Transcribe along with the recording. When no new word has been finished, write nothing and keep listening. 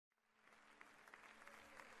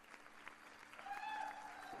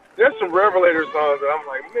there's some Revelator songs that I'm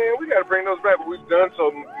like, man, we got to bring those back. But we've done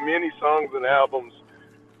so many songs and albums.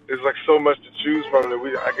 There's like so much to choose from that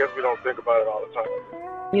I guess we don't think about it all the time.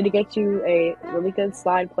 You need to get you a really good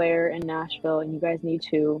slide player in Nashville, and you guys need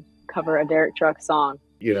to cover a Derek Trucks song.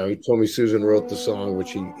 You know, he told me Susan wrote the song,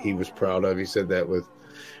 which he was proud of. He said that with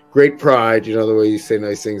great pride, you know, the way you say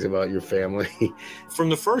nice things about your family. From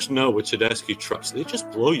the first note with Tedeschi Trucks, they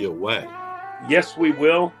just blow you away. Yes, we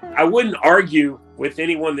will. I wouldn't argue with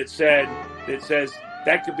anyone that says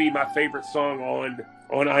that could be my favorite song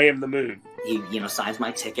on I Am the Moon. He, signs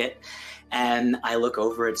my ticket, and I look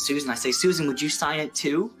over at Susan. I say, Susan, would you sign it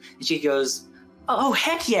too? And she goes, oh,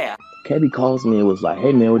 heck yeah. Kevin calls me and was like,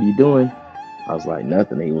 hey, man, what are you doing? I was like,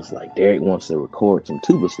 nothing. He was like, Derek wants to record some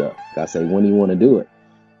tuba stuff. I said, when do you want to do it?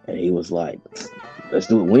 And he was like, let's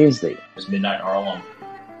do it Wednesday. It was Midnight Harlem.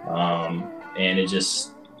 And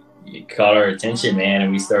it caught our attention, man.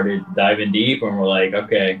 And we started diving deep, and we're like,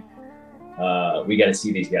 okay, we got to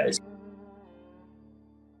see these guys.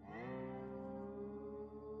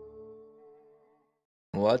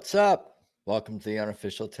 What's up? Welcome to the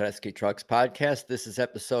unofficial Tedeschi Trucks podcast. This is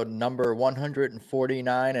episode number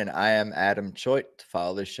 149, and I am Adam Choit. To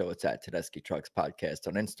follow this show, it's at Tedeschi Trucks Podcast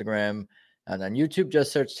on Instagram. And on YouTube,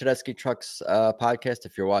 just search Tedeschi Trucks Podcast.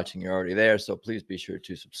 If you're watching, you're already there. So please be sure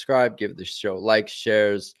to subscribe, give the show likes,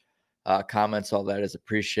 shares, comments. All that is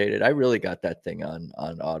appreciated. I really got that thing on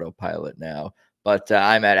autopilot now. But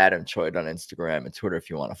I'm at Adam Choit on Instagram and Twitter if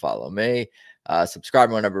you want to follow me. Subscribe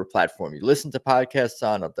on whatever platform you listen to podcasts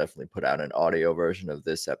on. I'll definitely put out an audio version of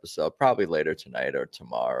this episode, probably later tonight or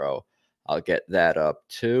tomorrow. I'll get that up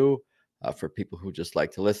too. For people who just like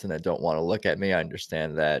to listen and don't want to look at me, I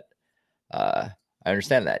understand that.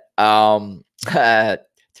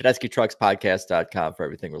 TedeschiTrucksPodcast.com for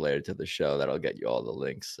everything related to the show. That'll get you all the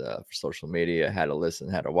links for social media, how to listen,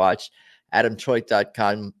 how to watch.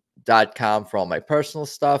 AdamChoit.com for all my personal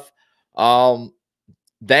stuff.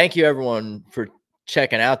 Thank you, everyone, for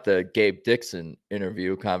checking out the Gabe Dixon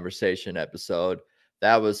interview conversation episode.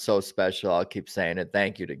 That was so special. I'll keep saying it.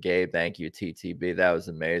 Thank you to Gabe. Thank you, TTB. That was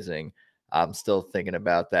amazing. I'm still thinking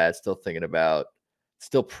about that. Still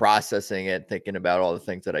processing it, thinking about all the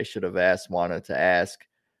things that I should have asked, wanted to ask,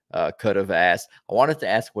 could have asked. I wanted to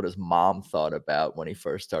ask what his mom thought about when he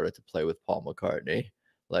first started to play with Paul McCartney.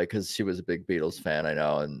 Like, because she was a big Beatles fan, I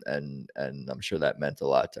know, and I'm sure that meant a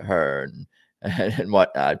lot to her and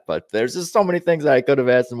whatnot. But there's just so many things that I could have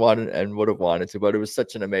asked and wanted and would have wanted to. But it was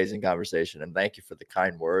such an amazing conversation, and thank you for the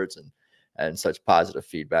kind words and such positive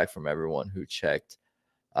feedback from everyone who checked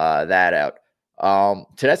that out.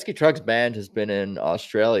 Tedeschi Trucks Band has been in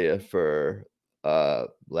Australia for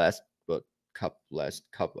last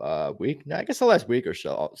week. No, I guess the last week or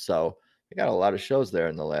so. So we got a lot of shows there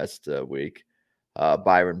in the last week.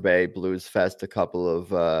 Byron Bay Blues Fest a couple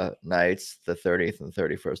of nights, the 30th and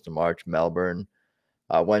 31st of March. Melbourne,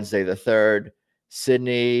 Wednesday the 3rd.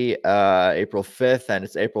 Sydney, April 5th, and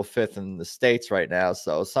it's April 5th in the States right now.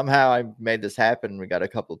 So somehow I made this happen. We got a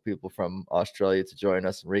couple of people from Australia to join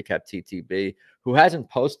us and recap TTB, who hasn't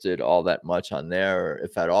posted all that much on there,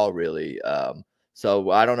 if at all, really. So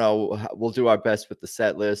I don't know. We'll do our best with the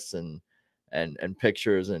set lists and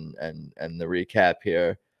pictures and the recap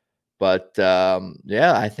here. But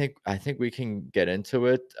yeah, I think we can get into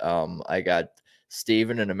it. I got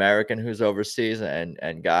Steven, an American who's overseas,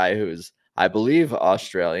 and Guy, who's, I believe,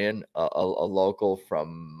 Australian, a local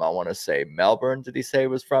from, I want to say, Melbourne. Did he say he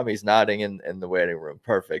was from? He's nodding in the waiting room.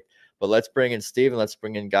 Perfect. But let's bring in Steven. Let's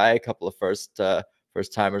bring in Guy, a couple of first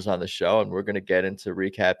timers on the show, and we're going to get into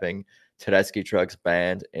recapping Tedeschi Trucks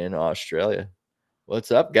Band in Australia.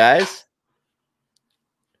 What's up, guys?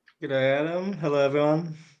 G'day, Adam. Hello,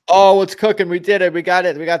 everyone. Oh, what's cooking? We did it. We got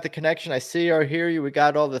it. We got the connection. I see or hear you. We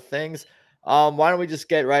got all the things. Why don't we just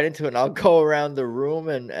get right into it? And I'll go around the room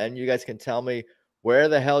and you guys can tell me where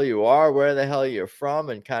the hell you are, where the hell you're from,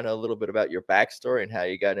 and kind of a little bit about your backstory and how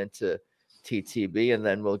you got into TTB, and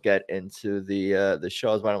then we'll get into the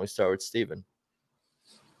shows. Why don't we start with Steven?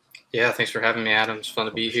 Yeah, thanks for having me, Adam. It's fun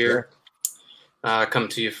to be here. Come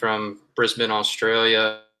to you from Brisbane,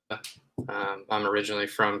 Australia. I'm originally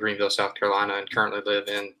from Greenville, South Carolina, and currently live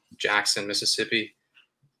in Jackson, Mississippi.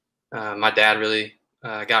 My dad really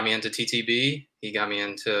got me into TTB. He got me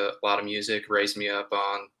into a lot of music, raised me up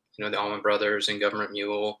on, the Allman Brothers and Government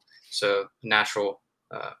Mule. So natural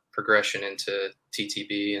progression into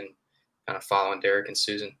TTB and kind of following Derek and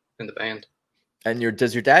Susan in the band. And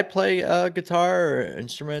does your dad play guitar or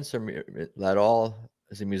instruments or at all?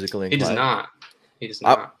 Is he musically inclined? He does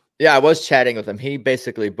not. Yeah, I was chatting with him. He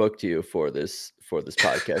basically booked you for this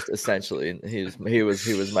podcast, essentially. He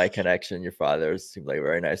was my connection. Your father seemed like a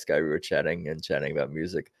very nice guy. We were chatting about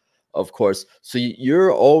music of course. So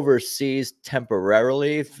you're overseas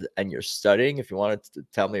temporarily and you're studying. If you wanted to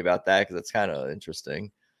tell me about that, because that's kind of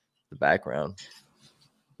interesting, the background.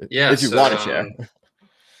 Yeah, if you so want to share.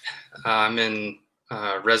 I'm in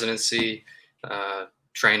residency,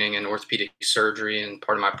 training in orthopedic surgery, and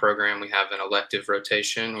part of my program we have an elective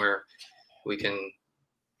rotation where we can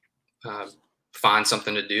find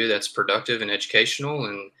something to do that's productive and educational.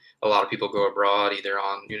 And a lot of people go abroad either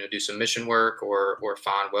on, do some mission work or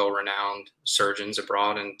find well-renowned surgeons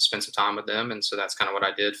abroad and spend some time with them. And so that's kind of what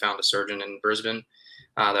I did. Found a surgeon in Brisbane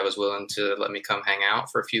that was willing to let me come hang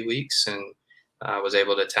out for a few weeks, and was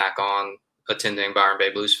able to tack on attending Byron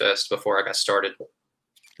Bay Blues Fest before I got started.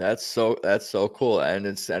 That's so cool, and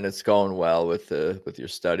it's going well with your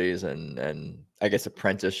studies and I guess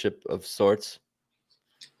apprenticeship of sorts.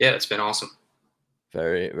 Yeah, it's been awesome.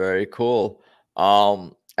 Very, very cool.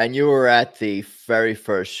 And you were at the very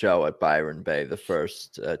first show at Byron Bay, the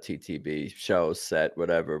first TTB show, set,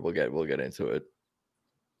 whatever. We'll get into it.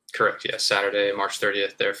 Correct. Yeah, Saturday, March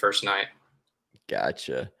 30th, their first night.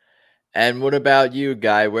 Gotcha. And what about you,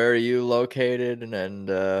 Guy? Where are you located, and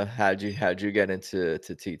how'd you get into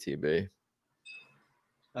TTB?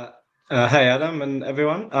 Hi, Adam and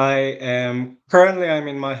everyone. I am currently I'm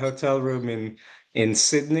in my hotel room in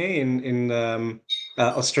Sydney in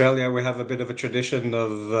Australia. We have a bit of a tradition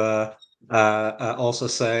of also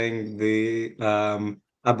saying the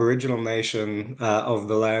Aboriginal nation of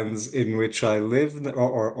the lands in which I live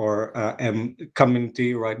or am coming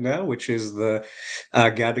to right now, which is the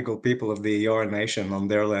Gadigal people of the Eora Nation on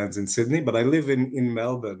their lands in Sydney. But I live in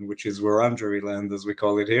Melbourne, which is Wurundjeri land, as we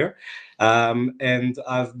call it here. And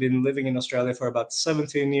I've been living in Australia for about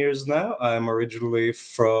 17 years now. I'm originally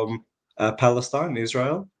from Palestine,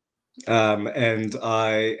 Israel. And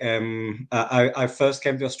I first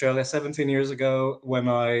came to Australia 17 years ago when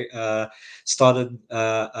I started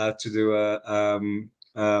to do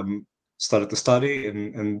started to study,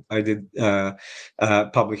 and I did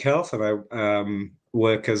public health, and I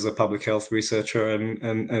work as a public health researcher and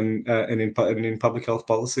in public health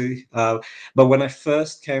policy. But when I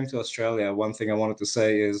first came to Australia, one thing I wanted to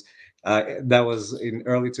say is that was in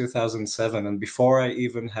early 2007, and before I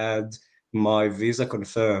even had my visa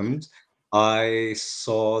confirmed, I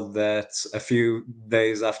saw that a few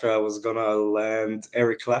days after I was gonna land,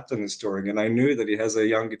 Eric Clapton is touring, and I knew that he has a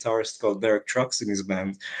young guitarist called Derek Trucks in his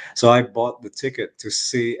band. So I bought the ticket to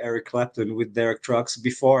see Eric Clapton with Derek Trucks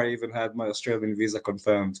before I even had my Australian visa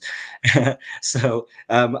confirmed. So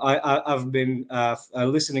I've been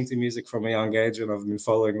listening to music from a young age, and I've been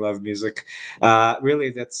following live music.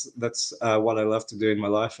 Really, that's what I love to do in my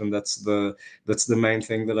life, and that's the main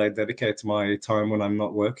thing that I dedicate my time when I'm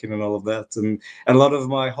not working and all of that. And a lot of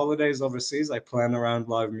my holidays overseas, I plan around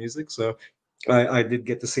live music. So I did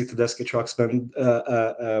get to see Tedeschi Trucks Band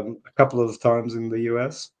a couple of times in the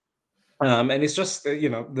US. And it's just,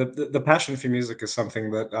 the passion for music is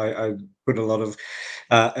something that I put a lot of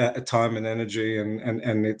time and energy,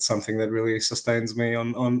 and it's something that really sustains me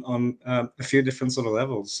on a few different sort of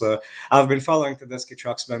levels. So I've been following Tedeschi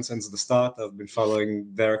Trucks Band since the start. I've been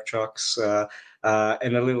following Derek Trucks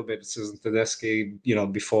and a little bit Susan Tedeschi,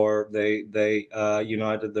 before they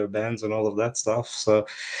united their bands and all of that stuff. So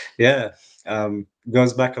yeah.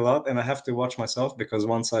 Goes back a lot, and I have to watch myself, because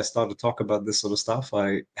once I start to talk about this sort of stuff,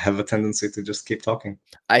 I have a tendency to just keep talking.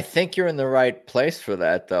 I think you're in the right place for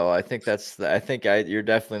that, though. I think you're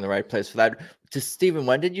definitely in the right place for that. To Stephen,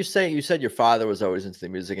 when did you said your father was always into the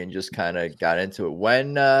music and just kind of got into it?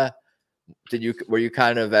 When were you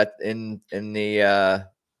kind of in the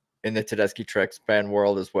Tedeschi Trucks Band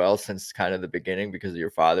world as well, since kind of the beginning, because of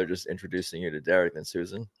your father just introducing you to Derek and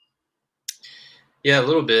Susan? Yeah, a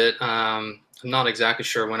little bit. I'm not exactly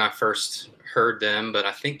sure when I first heard them, but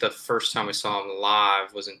I think the first time we saw them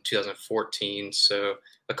live was in 2014. So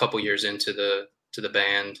a couple years into the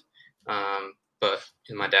band. But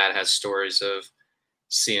my dad has stories of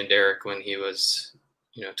seeing Derek when he was,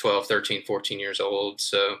 12, 13, 14 years old.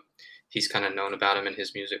 So he's kind of known about him and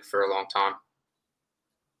his music for a long time.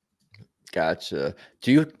 Gotcha.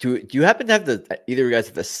 Do you happen to have either of you guys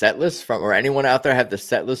have the set list from, or anyone out there have the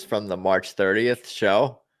set list from the March 30th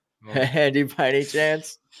show? Handy by any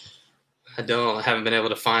chance? I don't. I haven't been able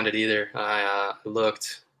to find it either. I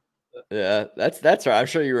looked. Yeah, that's right. I'm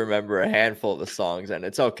sure you remember a handful of the songs, and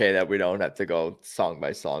it's okay that we don't have to go song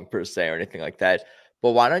by song per se or anything like that.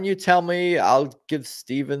 But why don't you tell me? I'll give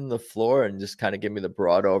Steven the floor and just kind of give me the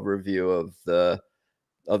broad overview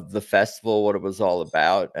of the festival, what it was all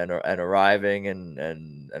about, and arriving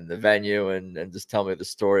and the venue, and just tell me the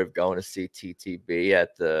story of going to see TTB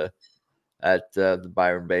at the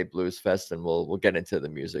Byron Bay Blues Fest, and we'll get into the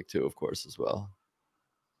music too, of course, as well.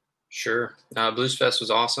 Sure. Blues Fest was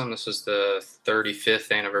awesome. This was the 35th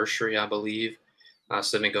anniversary, I believe.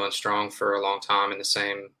 So they've been going strong for a long time in the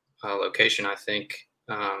same location, I think.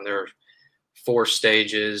 There were 4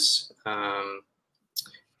 stages.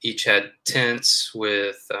 Each had tents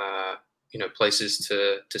with, places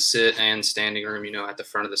to sit and standing room, at the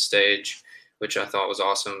front of the stage, which I thought was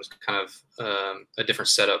awesome. It was kind of a different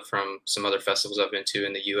setup from some other festivals I've been to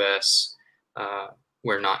in the U.S.,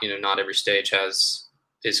 where not every stage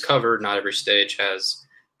is covered. Not every stage has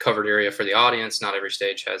covered area for the audience. Not every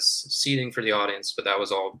stage has seating for the audience, but that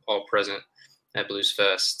was all present at Blues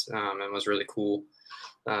Fest, and was really cool.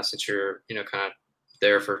 Since you're, kind of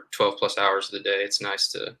there for 12 plus hours of the day, it's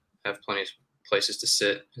nice to have plenty of places to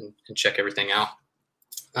sit and check everything out.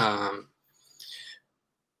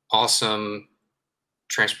 Awesome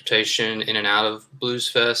transportation in and out of Blues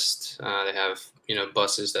Fest. They have,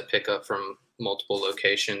 buses that pick up from multiple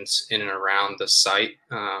locations in and around the site,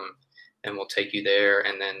 and will take you there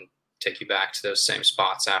and then take you back to those same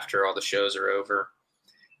spots after all the shows are over.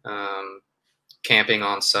 Camping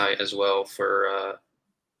on site as well for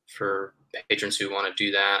patrons who want to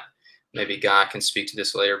do that. Maybe Guy can speak to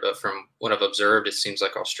this later, but from what I've observed, it seems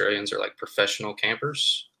like Australians are like professional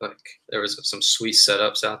campers. Like there was some sweet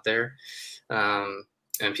setups out there, and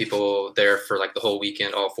people there for like the whole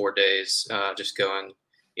weekend, all 4 days, just going,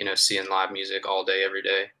 seeing live music all day, every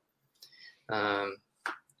day.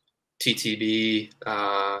 TTB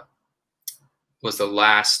was the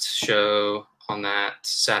last show on that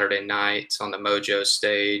Saturday night on the Mojo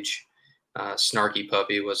stage. Snarky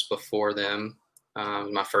Puppy was before them.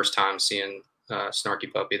 My first time seeing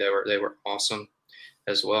Snarky Puppy. They were awesome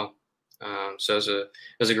as well. So it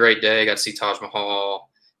was a great day. Got to see Taj Mahal,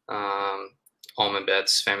 Allman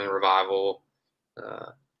Betts, Family Revival,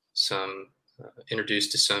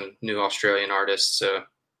 introduced to some new Australian artists. So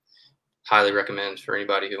highly recommend for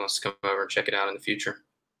anybody who wants to come over and check it out in the future.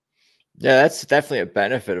 Yeah, that's definitely a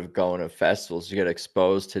benefit of going to festivals. You get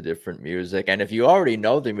exposed to different music. And if you already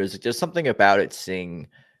know the music, there's something about it, seeing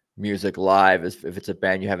music live, if it's a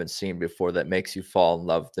band you haven't seen before, that makes you fall in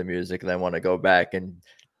love with the music and then want to go back and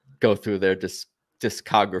go through their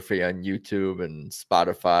discography on YouTube and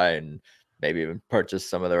Spotify, and maybe even purchase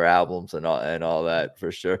some of their albums and all that,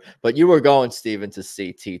 for sure. But you were going, Steven, to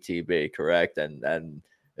see TTB, correct? And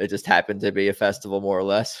it just happened to be a festival, more or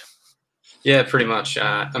less. Yeah, pretty much.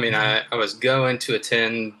 I was going to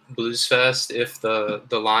attend Blues Fest if the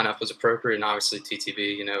lineup was appropriate, and obviously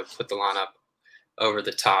TTB, put the lineup over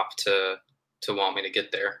the top to want me to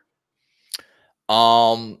get there.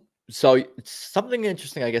 So something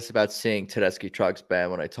interesting, I guess, about seeing Tedeschi Trucks Band,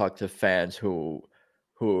 when I talk to fans who've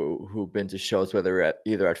been to shows, whether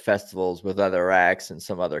either at festivals with other acts and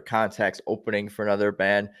some other contacts opening for another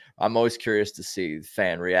band, I'm always curious to see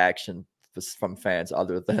fan reaction from fans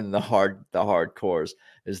other than the hardcores.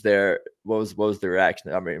 What was the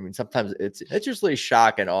reaction? I mean, sometimes it's usually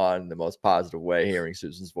shock and awe in the most positive way, hearing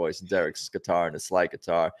Susan's voice and Derek's guitar and the slide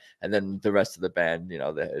guitar, and then the rest of the band,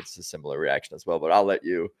 it's a similar reaction as well. But I'll let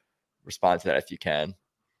you respond to that if you can.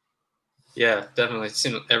 Yeah, definitely. It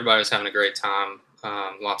seemed everybody was having a great time.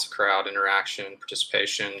 Lots of crowd interaction,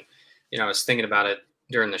 participation. I was thinking about it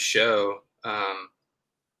during the show.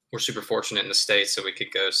 We're super fortunate in the States that we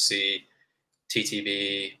could go see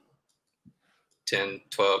TTB 10,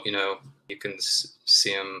 12, you can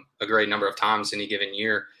see them a great number of times any given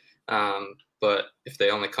year. But if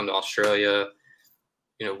they only come to Australia,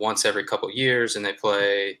 once every couple of years, and they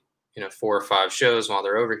play, 4 or 5 shows while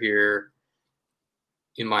they're over here,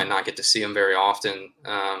 you might not get to see them very often.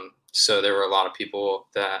 So there were a lot of people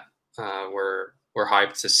that were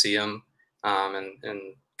hyped to see them, and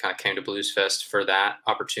kind of came to Blues Fest for that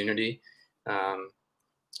opportunity.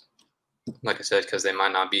 Like I said, because they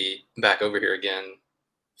might not be back over here again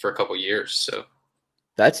for a couple years. So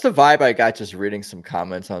that's the vibe I got just reading some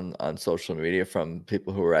comments on social media from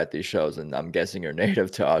people who were at these shows. And I'm guessing you're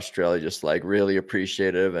native to Australia, just like really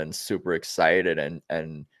appreciative and super excited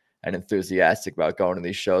and enthusiastic about going to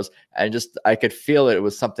these shows. And just, I could feel it. It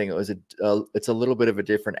was something, it's a little bit of a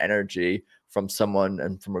different energy from someone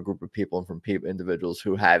and from a group of people and from individuals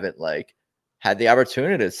who haven't had the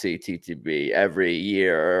opportunity to see TTB every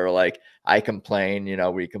year. Or I complain,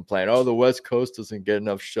 we complain, oh, the West Coast doesn't get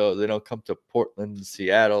enough shows. They don't come to Portland,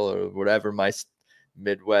 Seattle, or whatever my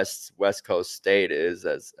Midwest, West Coast state is,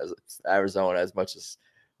 as Arizona, as much as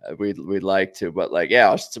we'd like to. But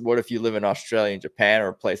what if you live in Australia and Japan, or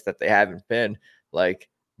a place that they haven't been?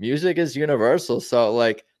 Music is universal.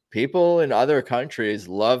 So people in other countries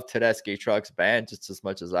love Tedeschi Trucks Band just as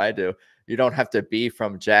much as I do. You don't have to be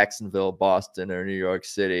from Jacksonville, Boston, or New York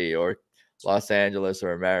City, or Los Angeles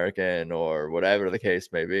or American or whatever the case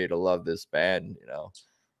may be to love this band. You know,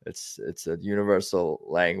 it's a universal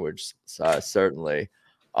language, certainly.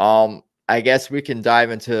 I guess we can dive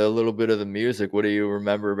into a little bit of the music. What do you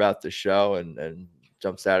remember about the show and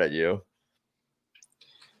jumps out at you?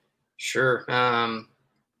 Sure.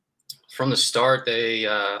 From the start,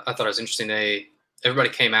 I thought it was interesting. Everybody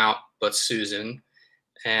came out but Susan,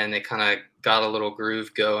 and they kind of got a little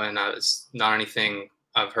groove going. It's not anything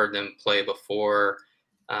I've heard them play before,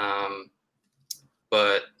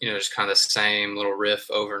 but just kind of the same little riff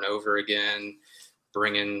over and over again,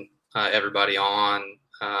 bringing everybody on.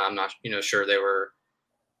 I'm not sure they were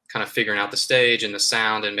kind of figuring out the stage and the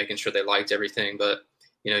sound and making sure they liked everything, but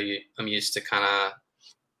I'm used to kind of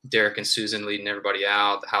Derek and Susan leading everybody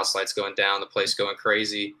out, the house lights going down, the place going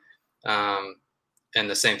crazy. And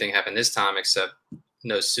the same thing happened this time, except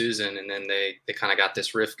no Susan. And then they kind of got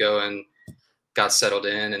this riff going, got settled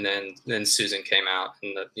in, and then Susan came out,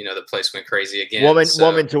 and the place went crazy again. Woman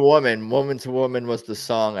to woman was the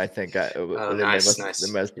song. I think. Nice.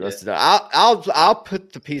 I'll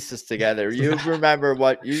put the pieces together. You remember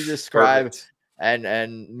what you described,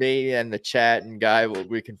 and me and the chat and Guy,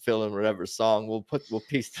 we can fill in whatever song. We'll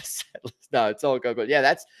piece this. No, it's all good. But yeah,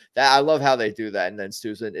 that. I love how they do that. And then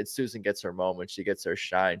Susan gets her moment. She gets her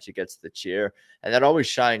shine. She gets the cheer, and that always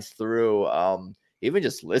shines through. Even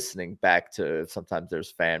just listening back to, sometimes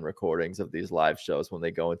there's fan recordings of these live shows when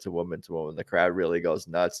they go into woman to woman, the crowd really goes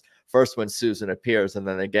nuts. First when Susan appears, and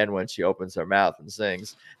then again when she opens her mouth and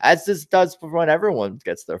sings, as this does when everyone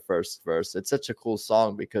gets their first verse. It's such a cool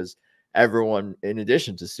song because everyone, in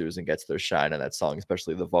addition to Susan, gets their shine in that song,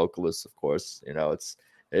 especially the vocalists, of course.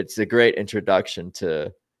 It's a great introduction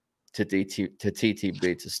to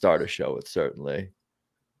TTB to start a show with, certainly.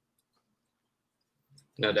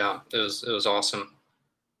 No doubt. It was awesome.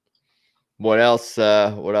 What else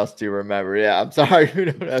do you remember? Yeah, I'm sorry.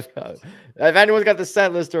 If anyone's got the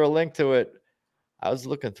set list or a link to it, I was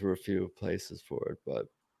looking through a few places for it, but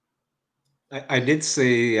I did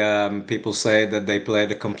see people say that they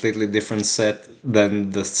played a completely different set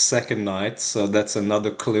than the second night. So that's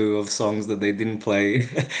another clue of songs that they didn't play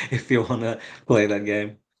if you want to play that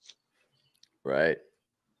game. Right.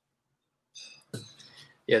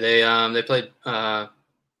 Yeah, they played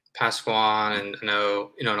Pasquan, and I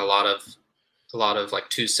know in a lot of like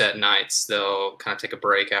 2-set nights they'll kind of take a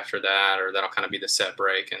break after that, or that'll kind of be the set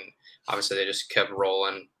break, and obviously they just kept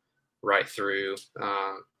rolling right through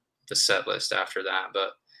the set list after that.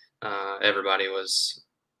 But everybody was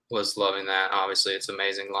loving that. Obviously, it's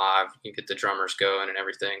amazing live. You get the drummers going and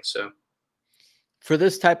everything. So for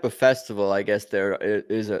this type of festival, I guess there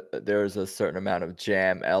is a certain amount of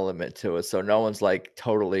jam element to it. So no one's like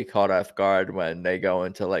totally caught off guard when they go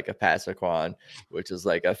into like a Passaquan, which is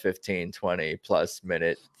like a 15, 20 plus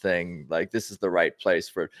minute thing. Like this is the right place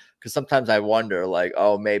for, because sometimes I wonder like,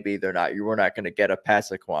 oh, maybe we're not going to get a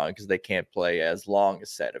Passaquan because they can't play as long a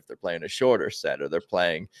set if they're playing a shorter set, or they're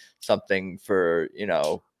playing something for,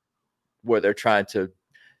 where they're trying to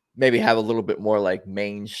maybe have a little bit more like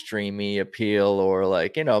mainstreamy appeal, or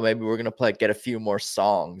like, maybe we're going to get a few more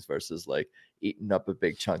songs versus like eating up a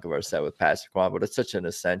big chunk of our set with Passaquan. But it's such an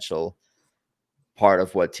essential part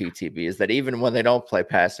of what TTB is, that even when they don't play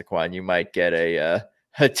Passaquan, you might get a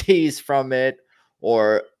tease from it,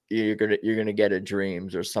 or you're gonna get a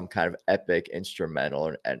Dreams or some kind of epic instrumental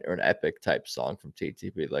or an epic type song from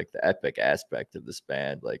TTB. Like the epic aspect of this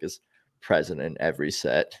band like is present in every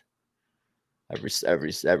set.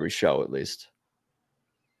 Every show, at least.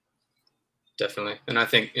 Definitely. And I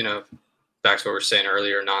think, back to what we were saying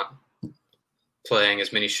earlier, not playing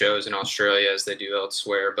as many shows in Australia as they do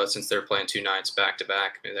elsewhere, but since they're playing 2 nights back to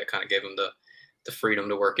back, maybe that kind of gave them the freedom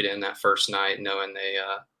to work it in that first night, knowing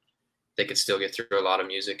they could still get through a lot of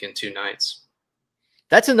music in 2 nights.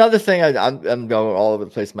 That's another thing. I'm going all over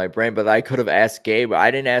the place in my brain, but I could have asked Gabe.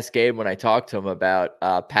 I didn't ask Gabe when I talked to him about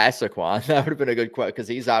Passaquan. That would have been a good question, because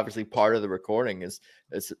he's obviously part of the recording. It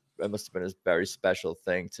must have been a very special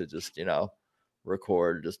thing to just,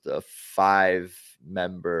 record just a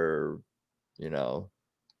 5-member,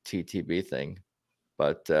 TTB thing.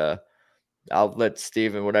 But I'll let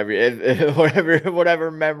Steven,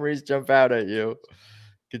 whatever memories jump out at you,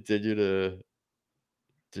 continue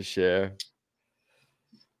to share.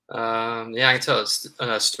 Yeah, I can tell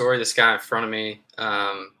a story. This guy in front of me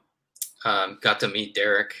got to meet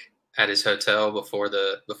Derek at his hotel before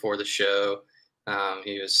the show.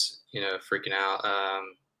 He was, freaking out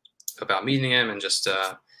about meeting him, and just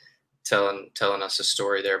telling us a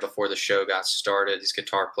story there before the show got started. His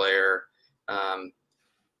guitar player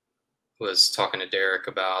was talking to Derek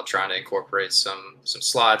about trying to incorporate some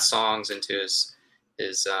slide songs into his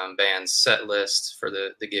band's set list for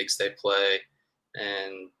the gigs they play.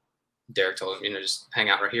 And Derek told him, just hang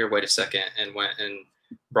out right here, wait a second, and went and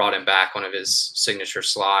brought him back one of his signature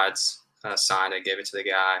slides, signed it, gave it to the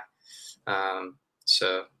guy.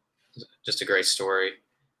 So just a great story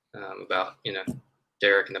about,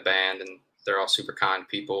 Derek and the band, and they're all super kind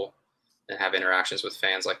people and have interactions with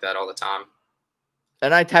fans like that all the time.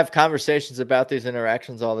 And I have conversations about these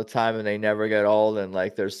interactions all the time, and they never get old. And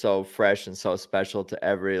like, they're so fresh and so special to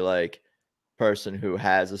every like person who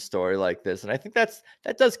has a story like this. And I think that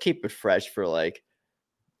does keep it fresh for like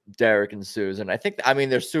Derek and Susan. I mean,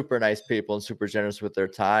 they're super nice people and super generous with their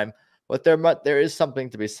time, but there is something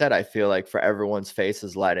to be said, I feel like, for everyone's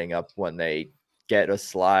faces lighting up when they get a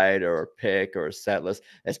slide or a pick or a set list,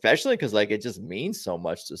 especially because like it just means so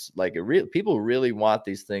much to like people really want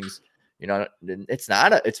these things.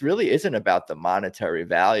 It really isn't about the monetary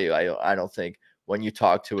value. I don't think when you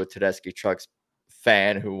talk to a Tedeschi Trucks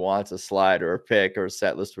fan who wants a slide or a pick or a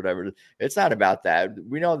set list, whatever, it's not about that.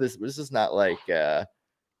 We know this is not like I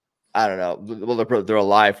don't know. Well, they're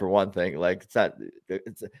alive for one thing. Like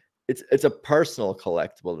it's a personal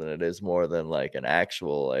collectible than it is more than like an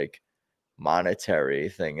actual like monetary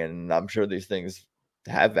thing. And I'm sure these things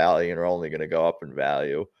have value and are only going to go up in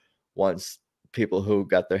value once people who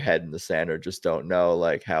got their head in the sand or just don't know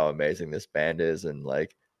like how amazing this band is, and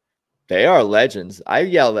like they are legends. I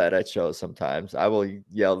yell that at shows sometimes. I will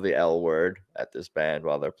yell the L word at this band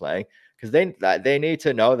while they're playing because they need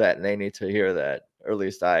to know that and they need to hear that, or at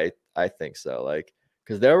least I think so. Like,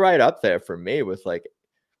 because they're right up there for me with like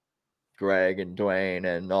Greg and Dwayne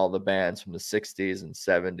and all the bands from the 60s and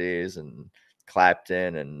 70s and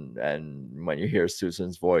Clapton, and when you hear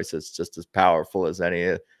Susan's voice, it's just as powerful as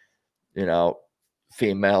any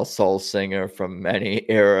female soul singer from any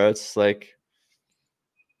era. It's like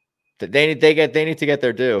they need to get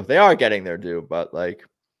their due. They are getting their due, but like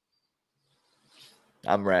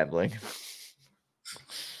I'm rambling.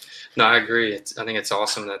 No, I agree. I think it's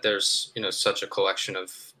awesome that there's such a collection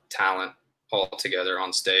of talent all together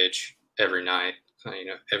on stage every night.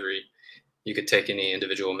 You could take any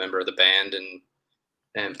individual member of the band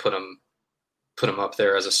and put them up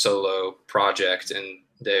there as a solo project, and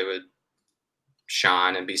they would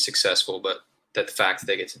shine and be successful. But that the fact that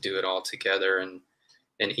they get to do it all together and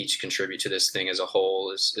each contribute to this thing as a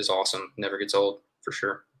whole is awesome. Never gets old, for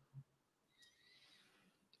sure.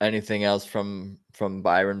 Anything else from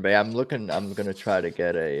Byron Bay? I'm going to try to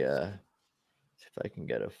get see if I can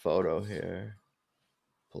get a photo here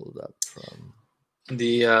pulled up from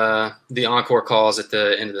the encore calls at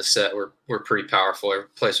the end of the set were pretty powerful. Every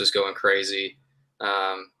place was going crazy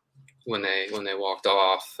when they walked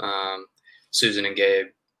off. Susan and Gabe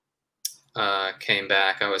came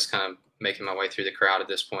back. I was kind of making my way through the crowd at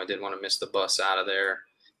this point. Didn't want to miss the bus out of there,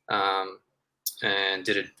 and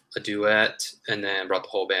did a duet, and then brought the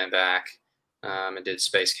whole band back and did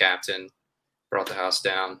Space Captain. Brought the house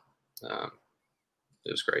down.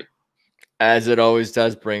 It was great. As it always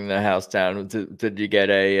does, bring the house down. Did you get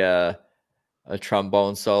a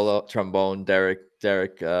trombone solo? Trombone,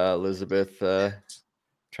 Derek, Elizabeth,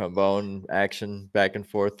 trombone action back and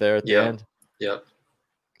forth there at the end? Yep.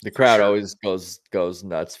 The crowd always goes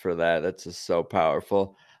nuts for that. That's just so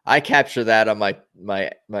powerful. I capture that on my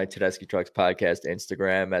Tedeschi Trucks podcast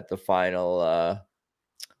Instagram at the final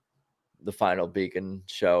Beacon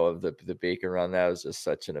show of the Beacon run. That was just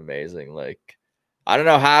such an amazing, like, I don't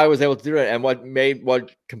know how I was able to do it and what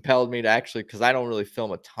compelled me to actually, because I don't really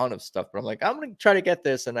film a ton of stuff, but I'm like, I'm going to try to get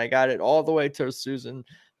this. And I got it all the way to Susan,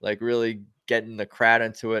 like really getting the crowd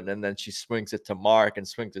into it. And then she swings it to Mark and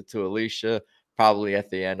swings it to Alicia, probably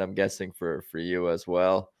at the end, I'm guessing for you as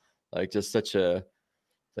well. Like just such a,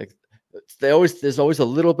 like, there's always a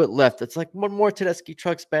little bit left. It's like one more Tedeschi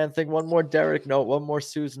Trucks Band thing, one more Derek note, one more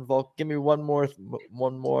Susan Volk. Give me one more,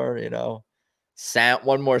 sound,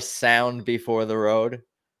 one more sound before the road.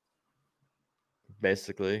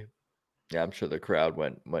 Basically, yeah, I'm sure the crowd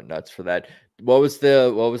went nuts for that. What was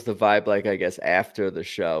the vibe like? I guess after the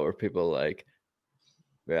show, were people like,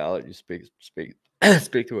 "Yeah, I'll let you speak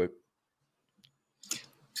to it."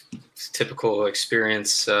 Typical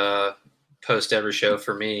experience post every show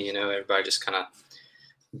for me. Everybody just kind of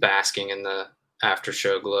basking in the after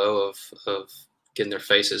show glow of getting their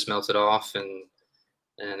faces melted off and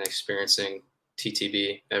experiencing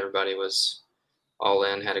TTB. Everybody was all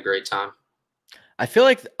in, had a great time. I feel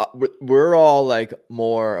like we're all like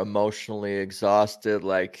more emotionally exhausted.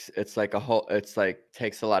 Like it's like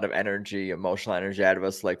takes a lot of energy, emotional energy out of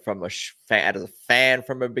us. Like from as a fan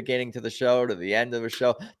from the beginning to the show to the end of the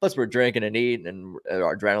show. Plus we're drinking and eating and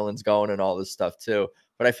our adrenaline's going and all this stuff too.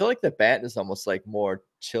 But I feel like the band is almost like more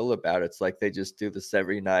chill about it. It's like they just do this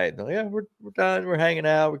every night. They're like, yeah, we're done. We're hanging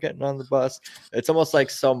out. We're getting on the bus. It's almost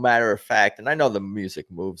like so matter of fact. And I know the music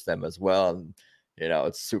moves them as well. And, you know,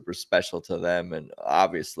 it's super special to them. And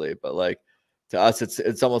obviously, but like to us,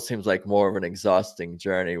 it's almost seems like more of an exhausting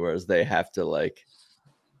journey, whereas they have to like,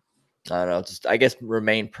 I don't know, just I guess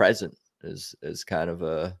remain present is kind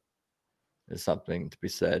of is something to be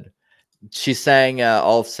said. She sang.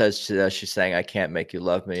 Ulf says she's saying "I Can't Make You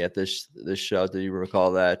Love Me" at this show. Do you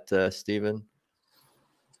recall that, Stephen?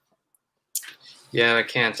 Yeah, I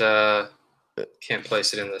can't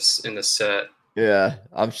place it in the set. Yeah,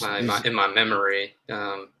 in my memory.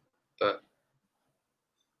 But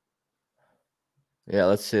yeah,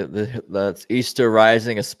 let's see. That's Easter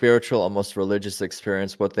Rising, a spiritual, almost religious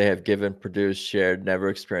experience. What they have given, produced, shared, never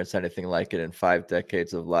experienced anything like it in 5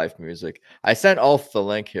 decades of live music. I sent Ulf the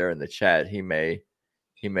link here in the chat. He may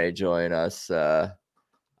join us.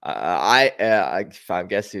 I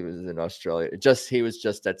guess he was in Australia. He was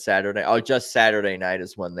just at Saturday. Oh, just Saturday night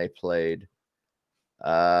is when they played.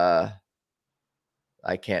 I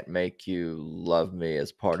Can't Make You Love Me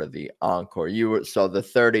as part of the encore. So the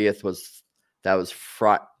 30th was. That was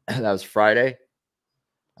Friday,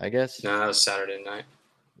 I guess. No, that was Saturday night.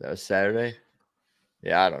 That was Saturday.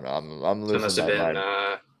 Yeah, I don't know. I'm losing must have my been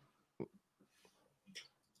mind.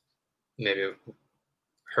 Maybe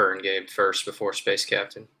her and Gabe first before Space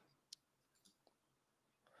Captain.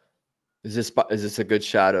 Is this a good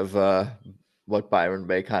shot of what Byron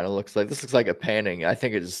Bay kind of looks like? This looks like a painting. I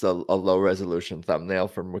think it's a low resolution thumbnail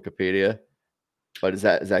from Wikipedia. But is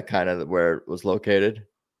that kind of where it was located?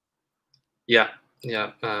 Yeah.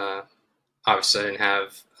 Obviously, I didn't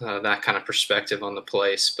have that kind of perspective on the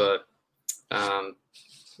place, but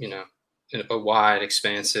you know, in a wide,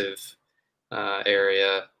 expansive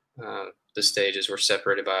area, the stages were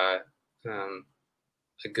separated by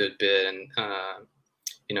a good bit, and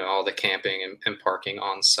you know, all the camping and parking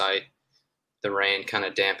on site. The rain kind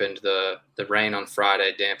of dampened the rain on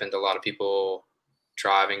Friday dampened a lot of people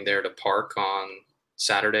driving there to park on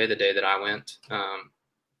Saturday, the day that I went.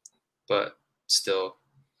 But still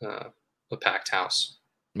a packed house.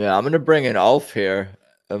 Yeah, I'm going to bring in Ulf here,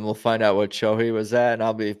 and we'll find out what show he was at, and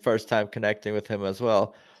I'll be first time connecting with him as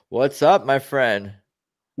well. What's up, my friend?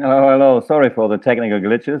 Hello. Sorry for the technical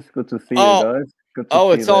glitches. Good to see you guys. Good to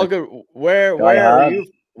see it's all good. Where are you?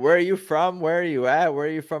 Where are you from? Where are you at? Where are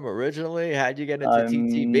you from originally? How'd you get into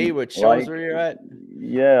TTB? What shows were you at?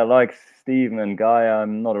 Yeah, like Stephen and Guy,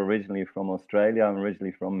 I'm not originally from Australia. I'm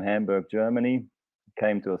originally from Hamburg, Germany.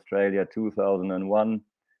 Came to Australia 2001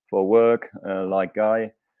 for work, like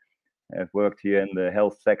Guy. I've worked here in the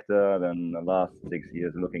health sector, then the last 6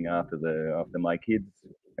 years looking after my kids.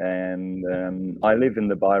 And I live in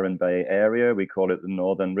the Byron Bay area. We call it the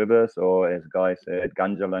Northern Rivers, or as Guy said,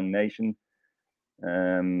 Ganjalang Nation.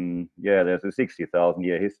 Yeah, there's a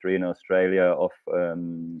 60,000-year history in Australia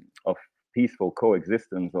of peaceful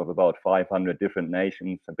coexistence of about 500 different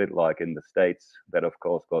nations, a bit like in the States, that of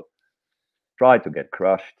course tried to get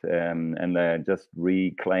crushed, and they're just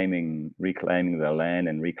reclaiming their land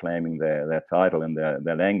and reclaiming their title and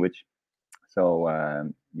their language. So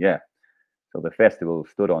yeah, so the festival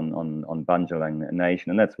stood on Banjalang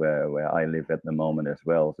Nation, and that's where I live at the moment as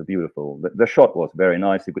well. It's a beautiful. The shot was very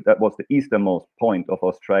nice. That was the easternmost point of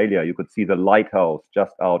Australia. You could see the lighthouse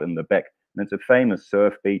just out in the back, and it's a famous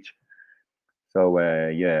surf beach. So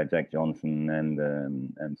yeah, Jack Johnson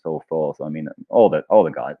and so forth. I mean, all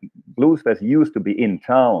the guys. Bluesfest used to be in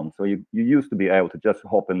town, so you used to be able to just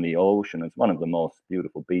hop in the ocean. It's one of the most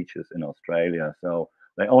beautiful beaches in Australia. So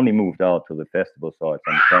they only moved out to the festival site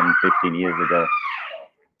some 10, 15 years ago.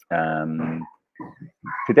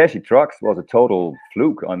 Tedeschi Trucks was a total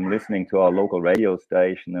fluke. I'm listening to our local radio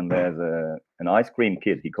station, and there's an ice cream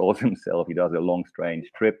kid, he calls himself. He does a long, strange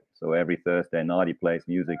trip. So every Thursday night he plays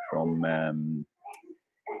music from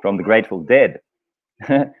the Grateful Dead,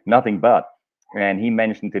 nothing but. And he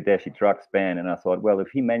mentioned Tedeschi Trucks Band, and I thought, well, if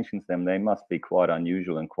he mentions them, they must be quite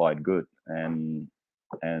unusual and quite good. And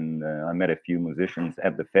I met a few musicians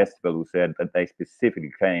at the festival who said that they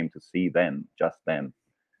specifically came to see them, just them.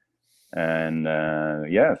 And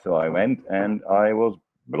yeah, so I went and I was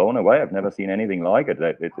blown away. I've never seen anything like it.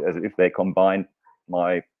 It's as if they combined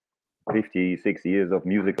my 56 years of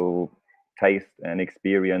musical taste and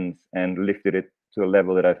experience and lifted it to a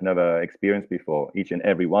level that I've never experienced before, each and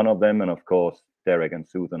every one of them. And of course, Derek and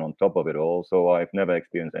Susan on top of it all. So I've never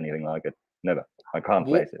experienced anything like it. Never. I can't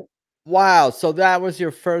place it. Wow. So that was your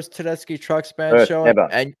first Tedeschi Trucks Band show? Ever.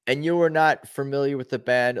 And you were not familiar with the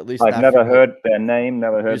band, at least I've never heard their name,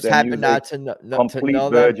 never heard their music. Not to know complete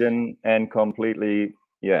them. virgin and completely,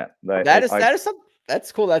 yeah. That That's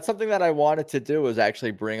cool. That's something that I wanted to do, was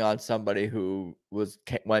actually bring on somebody who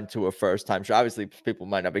went to a first time show. Obviously, people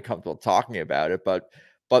might not be comfortable talking about it, but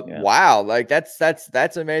Yeah. wow, like that's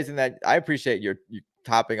amazing. That I appreciate you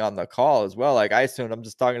topping on the call as well. Like, I assumed I'm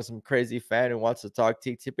just talking to some crazy fan who wants to talk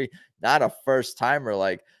TTP, not a first timer.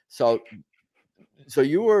 Like, so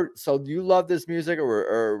you love this music,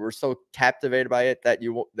 or were so captivated by it that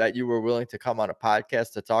you were willing to come on a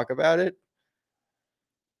podcast to talk about it?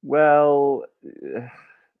 Well,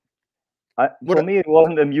 for me, it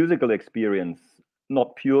wasn't a musical experience,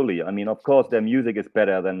 not purely. I mean, of course, their music is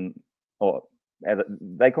better than, or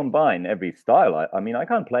they combine every style. I mean, I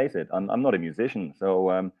can't place it. I'm not a musician,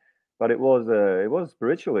 so but it was a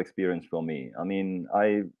spiritual experience for me. I mean,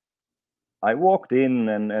 I walked in,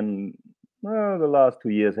 and well, the last 2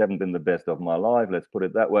 years haven't been the best of my life, let's put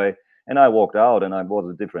it that way. And I walked out, and I was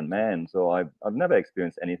a different man. So I've never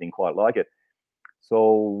experienced anything quite like it.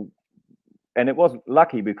 So, and it was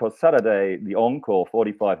lucky because Saturday, the encore,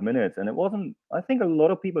 45 minutes, and it wasn't, I think a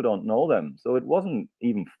lot of people don't know them. So it wasn't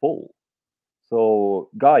even full. So,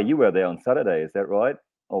 Guy, you were there on Saturday, is that right?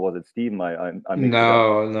 Or was it Stephen? I mixed it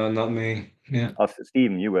up. No, not me. Yeah. Oh,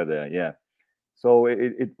 Stephen, you were there, yeah. So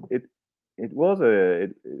it was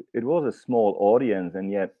a small audience,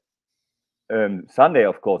 and yet Sunday,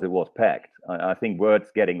 of course, it was packed. I think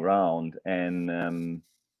word's getting round, and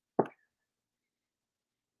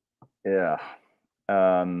yeah,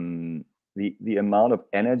 the amount of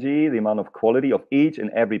energy, the amount of quality of each and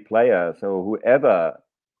every player. So whoever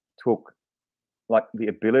took like the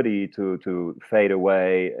ability to fade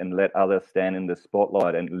away and let others stand in the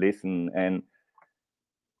spotlight and listen, and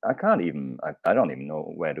I don't even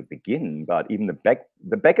know where to begin. But even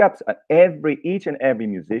the backups, each and every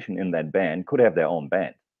musician in that band could have their own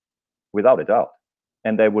band, without a doubt,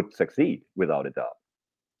 and they would succeed without a doubt.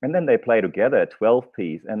 And then they play together, a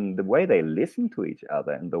 12-piece, and the way they listen to each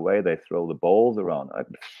other and the way they throw the balls around,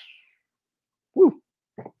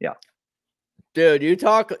 yeah. Dude, you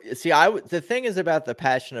talk. See, the thing is about the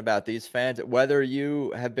passion about these fans, whether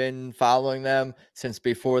you have been following them since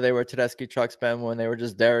before they were Tedeschi Trucks Band, when they were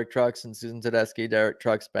just Derek Trucks and Susan Tedeschi, Derek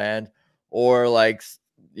Trucks Band, or like,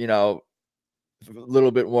 a little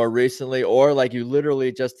bit more recently, or like you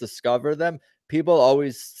literally just discover them, people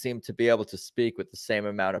always seem to be able to speak with the same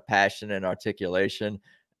amount of passion and articulation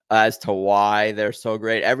as to why they're so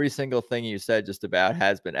great. Every single thing you said just about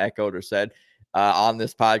has been echoed or said on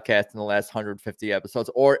this podcast in the last 150 episodes,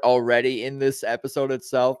 or already in this episode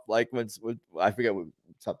itself. Like when I forget what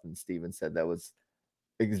something Steven said that was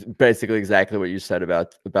basically exactly what you said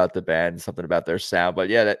about the band, something about their sound. But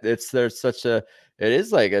yeah, it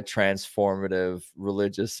is like a transformative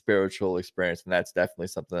religious spiritual experience, and that's definitely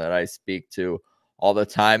something that I speak to all the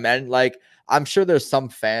time. And like, I'm sure there's some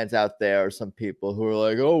fans out there, or some people who are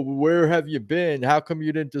like, oh, where have you been? How come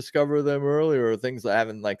you didn't discover them earlier? Or things like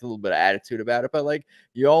having like a little bit of attitude about it. But like,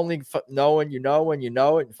 you only know when you know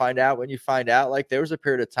it, and find out when you find out. Like, there was a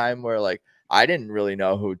period of time where like I didn't really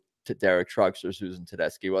know who Derek Trucks or Susan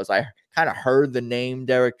Tedeschi was. I kind of heard the name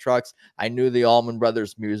Derek Trucks. I knew the Allman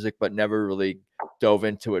Brothers music, but never really dove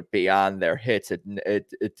into it beyond their hits.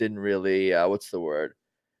 It didn't really what's the word?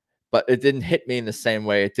 But it didn't hit me in the same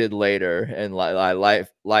way it did later in life.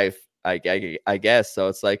 I guess. So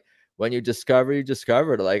it's like when you discover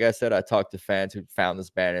it. Like I said, I talked to fans who found this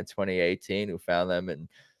band in 2018, who found them, and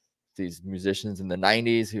these musicians in the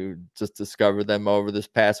 90s who just discovered them over this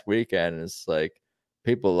past weekend. And it's like,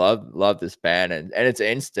 people love this band, and it's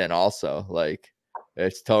instant also. Like,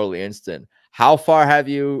 it's totally instant. How far have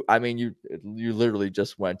you, I mean, you literally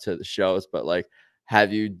just went to the shows, but like,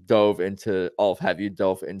 have you dove into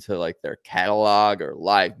like their catalog or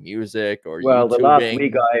live music or Well, the last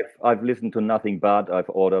week YouTubing? I've listened to nothing but. I've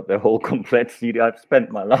ordered the whole complete CD. I've spent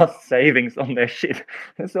my last savings on their shit.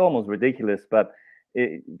 It's almost ridiculous, but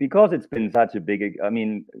because it's been such a big, I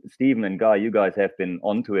mean, Stephen and Guy, you guys have been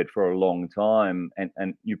onto it for a long time,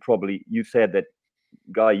 and you said that,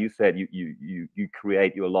 Guy, you said you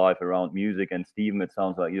create your life around music, and Stephen, it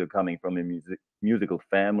sounds like you're coming from a musical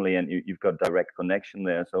family, and you've got direct connection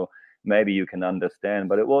there. So maybe you can understand.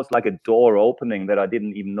 But it was like a door opening that I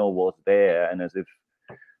didn't even know was there, and as if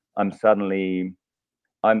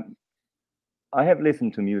I have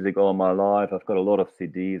listened to music all my life. I've got a lot of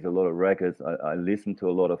CDs, a lot of records. I listen to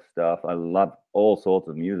a lot of stuff. I love all sorts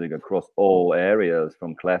of music across all areas,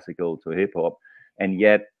 from classical to hip hop, and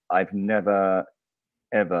yet I've never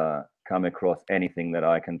ever come across anything that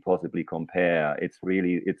I can possibly compare. It's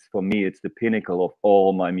for me, it's the pinnacle of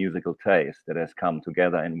all my musical taste that has come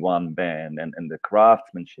together in one band, and the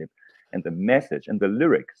craftsmanship and the message and the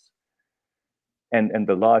lyrics and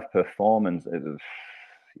the live performance.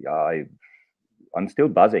 I'm still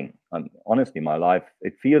buzzing. Honestly, my life,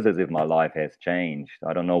 it feels as if my life has changed.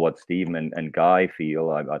 I don't know what Stephen and Guy feel.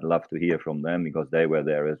 I'd love to hear from them because they were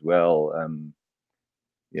there as well.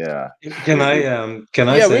 Yeah. Can I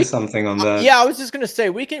Yeah, say something on that? yeah, I was just gonna say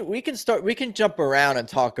we can jump around and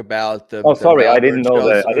talk about the. Oh, the sorry, I Melbourne didn't know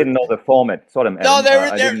shows. the format. Sorry, No,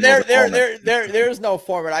 Adam. I didn't know the format. there is no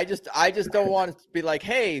format. I just don't want it to be like,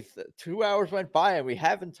 hey, 2 hours went by and we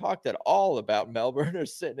haven't talked at all about Melbourne or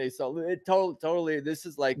Sydney. So it totally this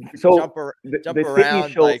is like So jump the around.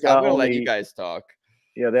 Sydney shows Like I'm are gonna let only, you guys talk.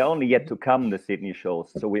 yeah, they're only yet to come, the Sydney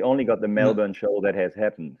shows. So we only got the Melbourne show that has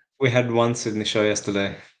happened. We had one Sydney show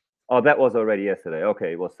yesterday. Oh, that was already yesterday.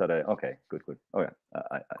 Okay, it was Saturday. Okay, good. Oh yeah,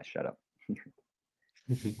 I shut up.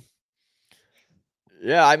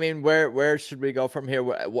 Yeah, I mean, where should we go from here?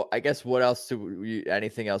 I guess what else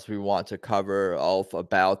anything else we want to cover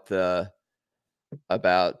about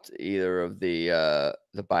either of the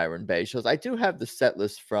Byron Bay shows? I do have the set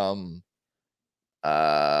list from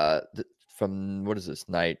from what is this,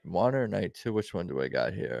 night 1 or night 2? Which one do I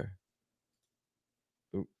got here?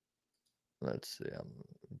 Ooh, let's see.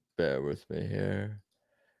 Bear with me here.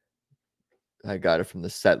 I got it from the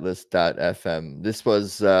setlist.fm. This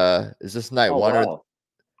was is this night 1 or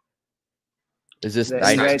is this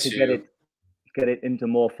night 2? To get it into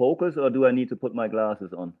more focus, or do I need to put my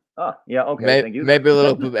glasses on? Ah, yeah, okay, thank you. Maybe a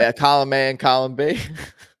little bit column A and column B.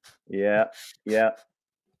 Yeah.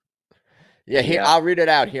 Here, I'll read it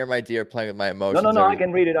out. Here, my dear, playing with my emotions. No, I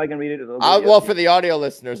can read it. Well, for the audio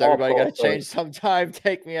listeners, everybody got to change sometime.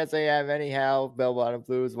 Take me as I am, anyhow. Bell Bottom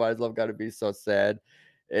Blues. Why's love got to be so sad?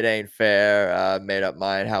 It ain't fair. Made up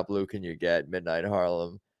mind. How blue can you get? Midnight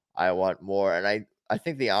Harlem. I want more. And I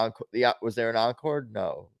think the encore. Was there an encore?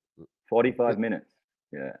 No. 45 minutes.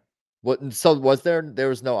 Yeah. What? So was there? There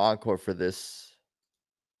was no encore for this.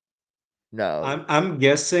 No. I'm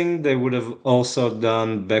guessing they would have also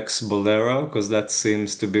done Beck's Bolero, because that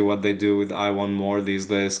seems to be what they do with I Want More these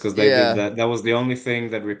days, because they did that. That was the only thing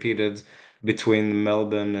that repeated between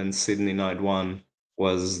Melbourne and Sydney night 1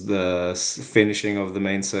 was the finishing of the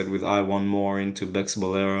main set with I Want More into Beck's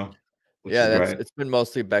Bolero. Yeah, it's been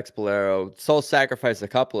mostly Beck's Bolero. Soul Sacrifice a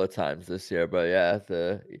couple of times this year, but yeah,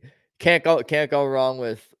 can't go wrong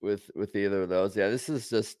with either of those. Yeah, this is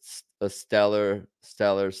just a stellar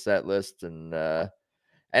set list, and I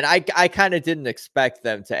kind of didn't expect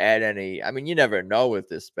them to add any. I mean, you never know with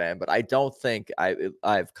this band, but I don't think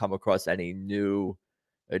I've come across any new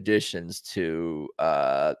additions to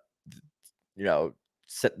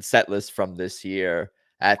set list from this year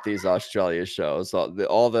at these Australia shows.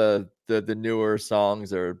 All the newer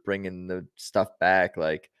songs are bringing the stuff back.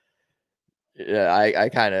 Like, yeah, I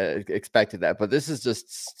kind of expected that, but this is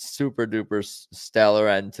just super duper stellar.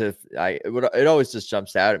 And it always just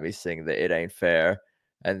jumps out at me seeing that It Ain't Fair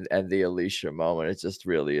and the Alicia moment. It's just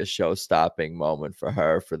really a show-stopping moment for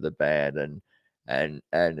her, for the band, and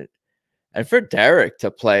for Derek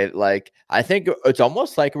to play. Like, I think it's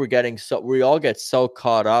almost like we all get so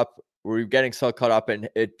caught up. We're getting so caught up in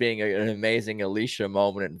it being an amazing Alicia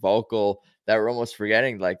moment and vocal that we're almost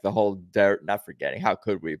forgetting like the whole Derek. Not forgetting, how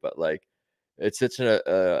could we? But like, it's such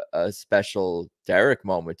a special Derek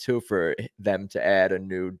moment too, for them to add a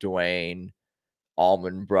new Dwayne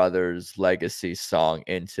Allman Brothers legacy song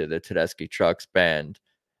into the Tedeschi Trucks Band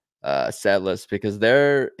set list, because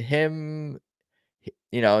they're him.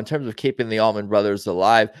 In terms of keeping the Allman Brothers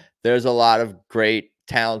alive, there's a lot of great,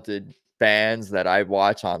 talented bands that I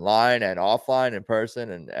watch online and offline, in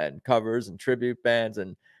person, and covers and tribute bands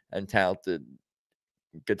and talented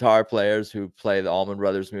guitar players who play the Allman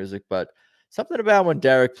Brothers music. But something about when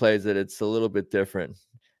Derek plays it, it's a little bit different.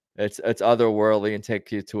 It's otherworldly and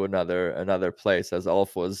take you to another place, as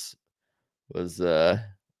Ulf was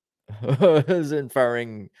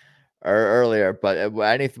inferring earlier. But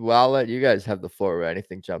I'll let you guys have the floor.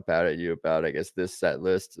 Anything jump out at you about, I guess, this set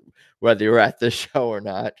list, whether you're at this show or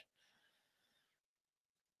not?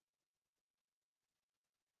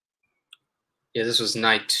 Yeah, this was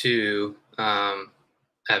night 2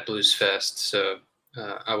 at Blues Fest, so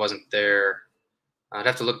I wasn't there. I'd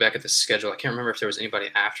have to look back at the schedule. I can't remember if there was anybody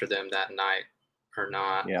after them that night or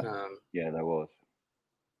not. Yeah, there was.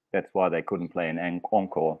 That's why they couldn't play an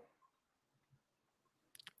encore.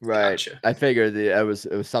 Right. Gotcha. I figured it was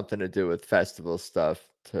something to do with festival stuff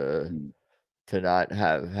to not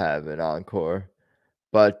have an encore.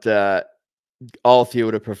 But all of you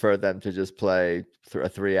would have preferred them to just play a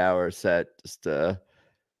 3-hour set. Just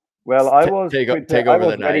well, I was ready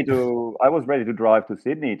to drive to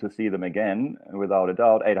Sydney to see them again, without a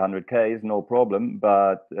doubt. 800 Ks, no problem.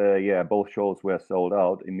 But yeah, both shows were sold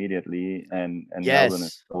out immediately, and yes, Melbourne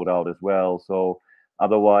is sold out as well. So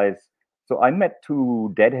otherwise, So I met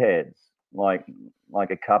two deadheads, like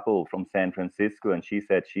a couple from San Francisco, and she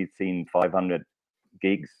said she'd seen 500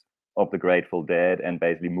 gigs of the Grateful Dead and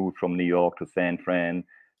basically moved from New York to San Fran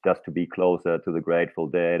just to be closer to the Grateful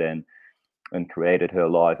Dead, and created her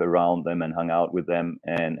life around them and hung out with them,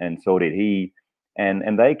 and so did he.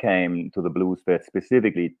 And they came to the Blues Fest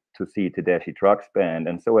specifically to see Tedeschi Trucks Band,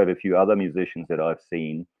 and so have a few other musicians that I've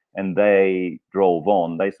seen. And they drove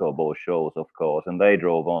on. They saw both shows, of course, and they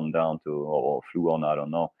drove on down to, or flew on, I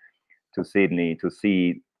don't know, to Sydney to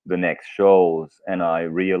see the next shows. And I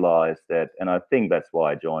realized that, and I think that's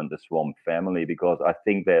why I joined the Swamp family, because I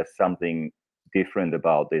think there's something different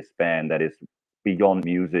about this band that is beyond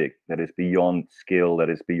music, that is beyond skill, that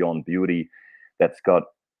is beyond beauty, that's got,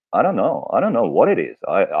 I don't know what it is.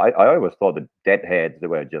 I always thought the Deadheads, they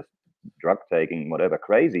were just drug taking, whatever,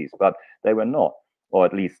 crazies, but they were not, or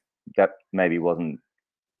at least that maybe wasn't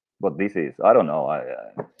what this is. I don't know.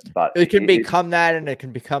 But it can become that, and it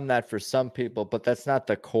can become that for some people, but that's not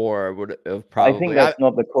the core of probably. I think that's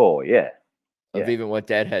not the core. Yeah. Of even what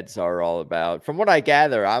Deadheads are all about. From what I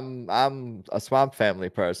gather, I'm a Swamp Family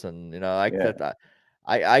person. You know, like that.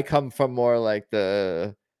 I come from more like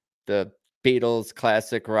the Beatles,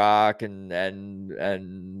 classic rock, and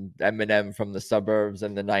Eminem from the suburbs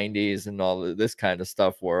in the '90s and all of this kind of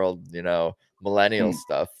stuff world. You know, millennial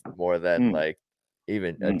stuff more than like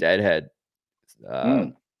even a Deadhead.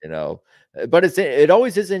 You know, but it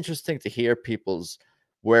always is interesting to hear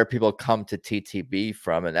where people come to TTB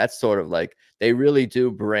from, and that's sort of like they really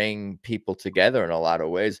do bring people together in a lot of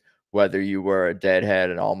ways. Whether you were a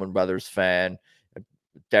Deadhead, an Allman Brothers fan, a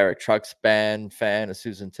Derek Trucks Band fan, a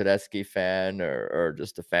Susan Tedeschi fan, or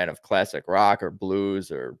just a fan of classic rock or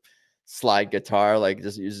blues or slide guitar, like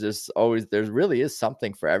just always, there really is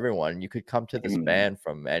something for everyone. You could come to this band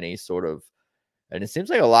from any sort of. And it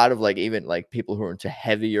seems like a lot of like even like people who are into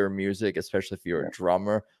heavier music, especially if you're a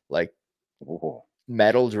drummer, like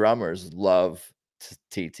metal drummers love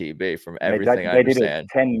TTB from everything I understand.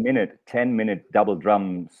 They did a 10-minute double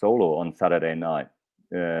drum solo on Saturday night.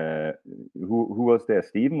 Who was there,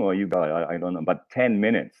 Stephen or you guys? I don't know, but 10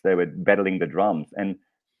 minutes they were battling the drums, and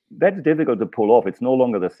that's difficult to pull off. It's no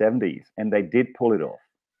longer the 70s, and they did pull it off.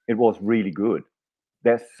 It was really good.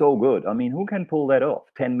 They're so good. I mean, who can pull that off?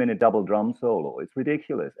 10-minute double drum solo. It's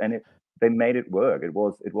ridiculous. And they made it work. It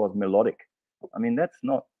was melodic. I mean,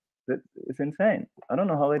 it's insane. I don't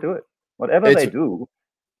know how they do it. Whatever they do,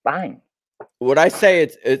 bang. What I say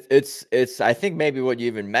it's I think maybe what you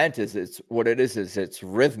even meant is it's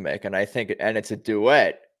rhythmic, and I think it's a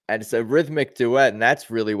duet. And it's a rhythmic duet, and that's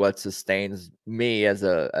really what sustains me as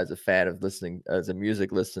a fan of listening, as a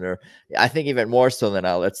music listener. I think even more so than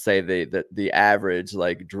let's say the average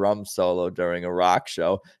like drum solo during a rock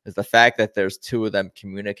show is the fact that there's two of them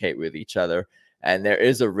communicate with each other, and there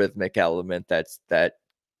is a rhythmic element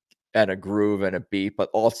and a groove and a beat, but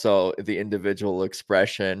also the individual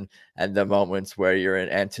expression and the moments where you're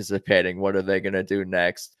anticipating what are they going to do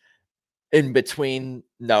next, in between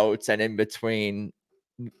notes and in between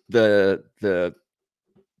the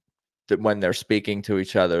when they're speaking to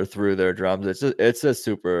each other through their drums. It's a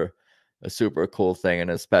super cool thing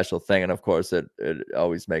and a special thing. And of course it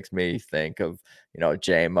always makes me think of, you know,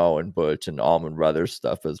 J-Mo and Butch and Allman Brothers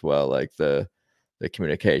stuff as well, like the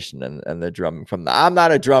communication and the drumming from I'm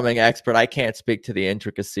not a drumming expert. I can't speak to the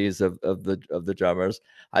intricacies of the drummers.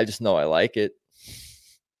 I just know I like it.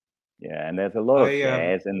 Yeah, and there's a lot of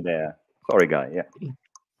jazz in there. Sorry, Guy. Yeah.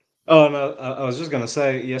 Oh, no, I was just going to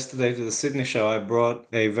say, yesterday to the Sydney show, I brought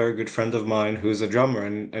a very good friend of mine who's a drummer,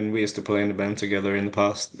 and we used to play in the band together in the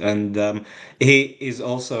past. And he is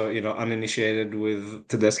also, you know, uninitiated with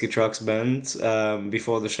Tedeschi Trucks Band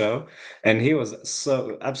before the show. And he was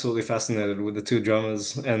so absolutely fascinated with the two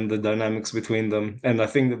drummers and the dynamics between them. And I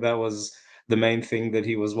think that was the main thing that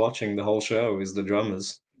he was watching the whole show, is the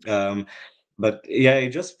drummers. But yeah, it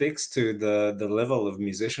just speaks to the level of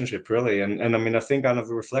musicianship, really. And I mean, I think kind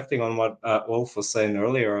of reflecting on what Wolf was saying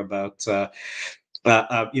earlier about,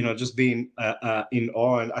 you know, just being in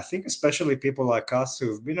awe. And I think especially people like us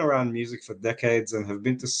who've been around music for decades and have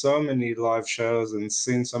been to so many live shows and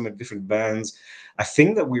seen so many different bands, I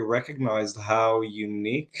think that we recognized how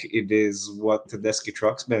unique it is what Tedeschi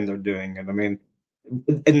Trucks Band are doing. And I mean,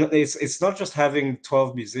 and it's not just having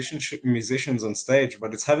 12 musicians on stage,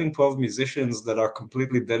 but it's having 12 musicians that are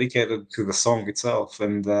completely dedicated to the song itself.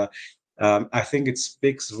 And I think it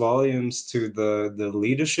speaks volumes to the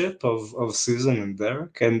leadership of Susan and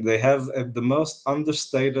Derek, and they have the most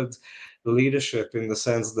understated leadership in the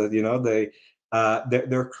sense that, you know,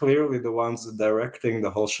 they're clearly the ones directing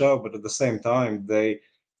the whole show, but at the same time they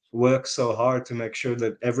work so hard to make sure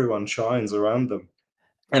that everyone shines around them.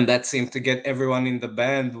 and that seemed to get everyone in the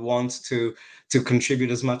band wants to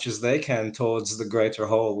contribute as much as they can towards the greater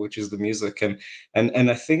whole, which is the music. And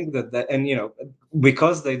I think that and you know,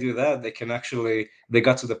 because they do that, they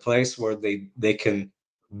got to the place where they can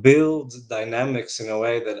build dynamics in a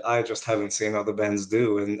way that I just haven't seen other bands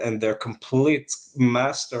do, and they're complete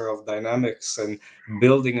master of dynamics and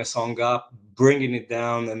building a song up, bringing it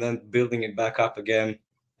down, and then building it back up again.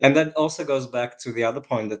 And that also goes back to the other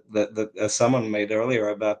point that someone made earlier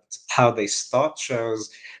about how they start shows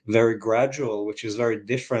very gradual, which is very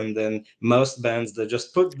different than most bands that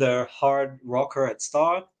just put their hard rocker at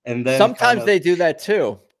start and then sometimes they do that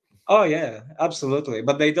too. Oh yeah, absolutely.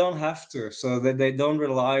 But they don't have to. So they don't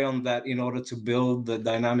rely on that in order to build the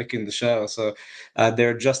dynamic in the show. So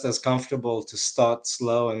they're just as comfortable to start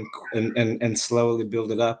slow and slowly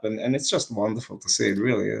build it up. And it's just wonderful to see. It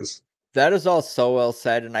really is. That is all so well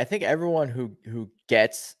said, and I think everyone who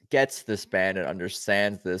gets this band and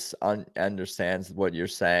understands this understands what you're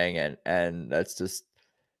saying, and that's just,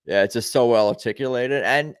 yeah, it's just so well articulated,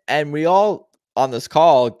 and we all on this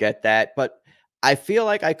call get that. But I feel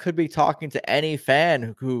like I could be talking to any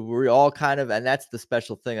fan who we're all kind of, and that's the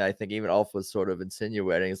special thing I think even Ulf was sort of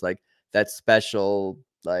insinuating, is like that special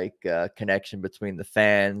like connection between the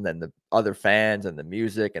fan and the other fans and the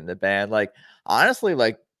music and the band. Like honestly,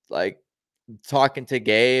 like talking to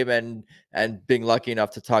Gabe and being lucky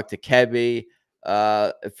enough to talk to Kebby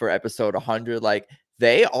for episode 100, like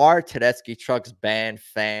they are Tedeschi Trucks Band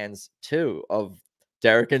fans too, of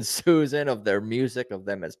Derek and Susan, of their music, of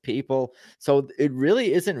them as people. So it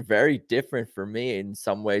really isn't very different for me in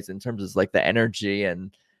some ways in terms of like the energy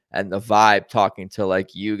and the vibe talking to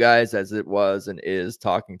like you guys as it was and is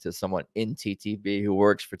talking to someone in TTB who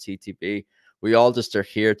works for TTB. We all just are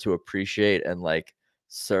here to appreciate and like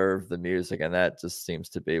serve the music, and that just seems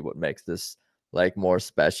to be what makes this like more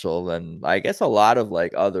special than I guess a lot of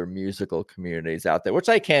like other musical communities out there, which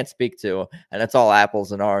I can't speak to, and it's all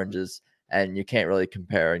apples and oranges, and you can't really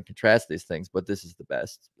compare and contrast these things, but this is the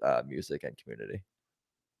best music and community.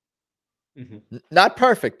 Not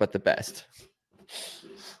perfect, but the best.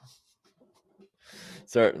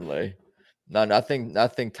 Certainly. No,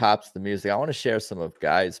 nothing tops the music. I want to share some of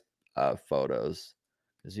Guy's photos,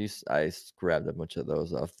 because I grabbed a bunch of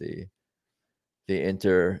those off the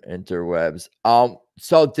interwebs.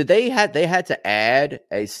 So did they had to add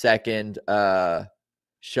a second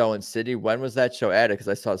show in Sydney? When was that show added? Because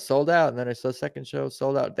I saw it sold out, and then I saw a second show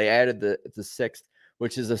sold out. They added the 6th,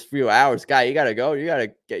 which is a few hours. Guy, you gotta go. You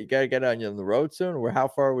gotta get on the road soon. Or how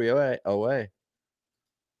far are we away?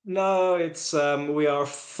 No, it's we are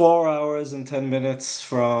 4 hours and 10 minutes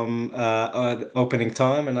from opening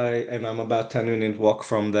time, and I'm about 10-minute walk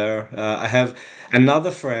from there. I have another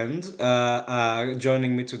friend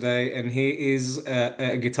joining me today, and he is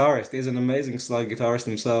a guitarist. He's an amazing slide guitarist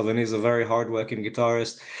himself, and he's a very hardworking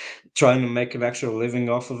guitarist, trying to make an actual living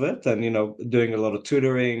off of it, and doing a lot of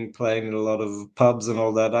tutoring, playing in a lot of pubs and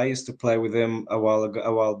all that. I used to play with him a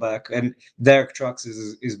while back, and Derek Trucks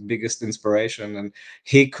is his biggest inspiration, and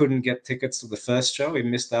he couldn't get tickets to the first show. He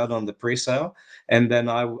missed out on the pre-sale, and then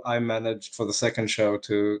I managed for the second show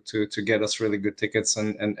to get us really good tickets,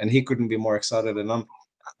 and he couldn't be more excited. And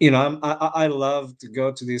I love to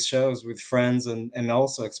go to these shows with friends and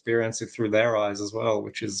also experience it through their eyes as well,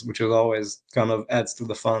 which is always kind of adds to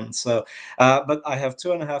the fun. So, but I have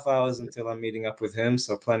 2.5 hours until I'm meeting up with him,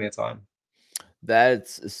 so plenty of time.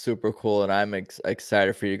 That's super cool, and I'm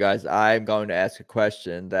excited for you guys. I'm going to ask a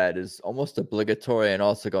question that is almost obligatory and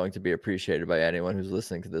also going to be appreciated by anyone who's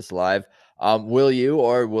listening to this live. Will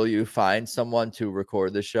you find someone to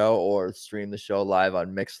record the show or stream the show live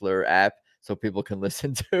on Mixlr app so people can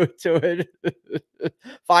listen to it?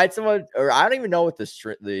 Find someone, or I don't even know what the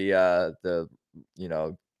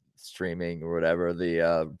streaming or whatever,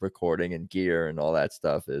 the recording and gear and all that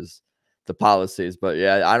stuff is, the policies. But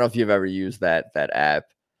yeah, I don't know if you've ever used that app.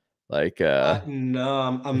 Like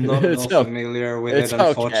no, I'm not at all familiar with it,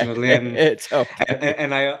 unfortunately. Okay. It's okay.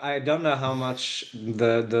 And I don't know how much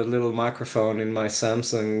the little microphone in my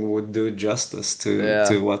Samsung would do justice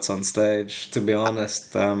to what's on stage, to be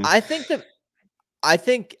honest.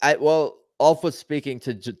 Ulf was speaking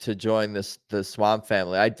to join the Swamp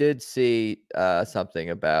family. I did see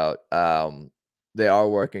something about they are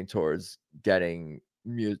working towards getting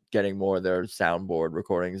more of their soundboard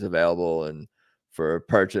recordings available and for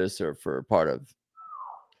purchase or for part of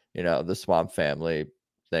the Swamp family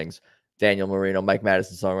things. Daniel Marino, Mike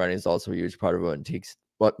Madison songwriting is also a huge part of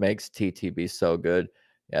what makes TTB so good.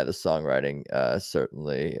 Yeah, the songwriting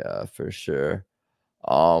certainly for sure.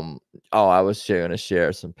 I was going to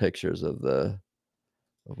share some pictures of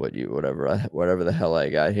whatever the hell I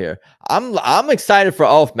got here. I'm excited for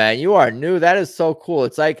Ulf, man. You are new. That is so cool.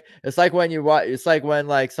 It's like when you watch. It's like when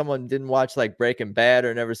like someone didn't watch like Breaking Bad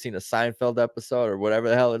or never seen a Seinfeld episode or whatever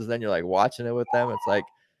the hell it is. Then you're like watching it with them. It's like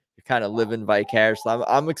you're kind of living vicariously.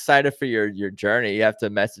 I'm excited for your journey. You have to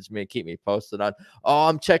message me and keep me posted on. Oh,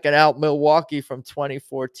 I'm checking out Milwaukee from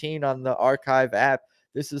 2014 on the Archive app.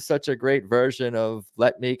 This is such a great version of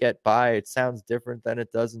Let Me Get By. It sounds different than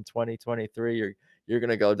it does in 2023. You're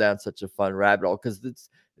gonna go down such a fun rabbit hole because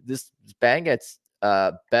this band gets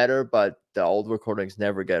better, but the old recordings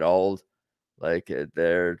never get old. Like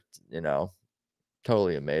they're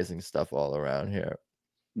totally amazing stuff all around here.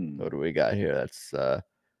 What do we got here? That's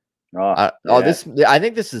this. I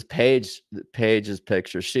think this is Paige's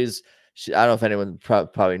picture. I don't know if anyone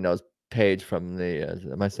probably knows Paige from the.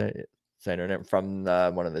 Am I saying her name from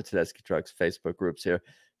one of the Tedeschi Trucks Facebook groups here?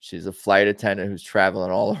 She's a flight attendant who's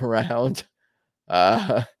traveling all around.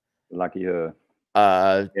 Lucky her.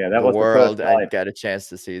 That was world the and got a chance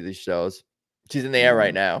to see these shows. She's in the air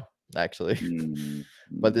right now, actually.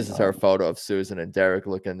 But this is her photo of Susan and Derek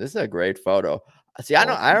looking. This is a great photo. See, I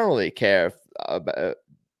don't really care about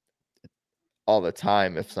all the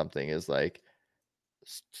time if something is like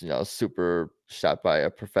super shot by a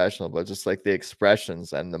professional, but just like the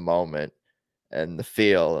expressions and the moment and the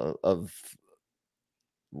feel of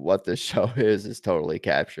what this show is totally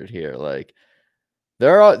captured here. Like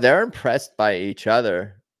they're impressed by each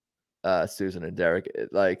other, Susan and Derek.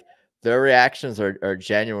 Like their reactions are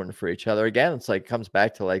genuine for each other. Again, it's like comes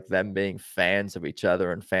back to like them being fans of each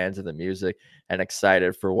other and fans of the music and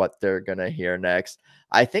excited for what they're gonna hear next.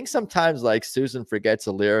 I think sometimes like Susan forgets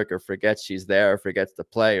a lyric or forgets she's there, or forgets to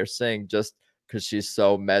play or sing just because she's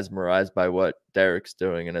so mesmerized by what Derek's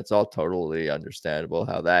doing, and it's all totally understandable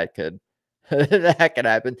how that could that can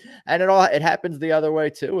happen. And it happens the other way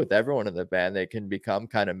too with everyone in the band. They can become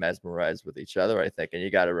kind of mesmerized with each other, I think. And you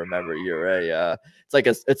got to remember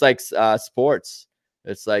it's like sports.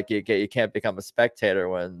 It's like you can't become a spectator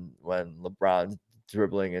when LeBron's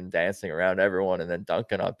dribbling and dancing around everyone and then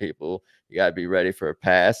dunking on people. You got to be ready for a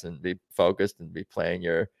pass and be focused and be playing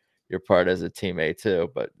your part as a teammate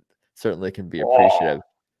too, but certainly can be appreciative.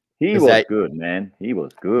 He was good, man. He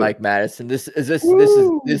was good. Mike Madison. This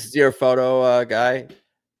is your photo, guy.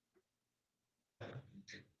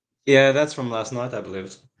 Yeah, that's from last night, I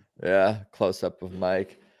believe. Yeah, close up of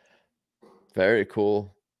Mike. Very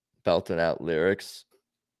cool. Belting out lyrics.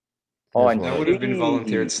 Oh, and that would have been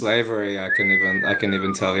volunteered slavery. I can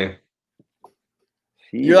even tell you.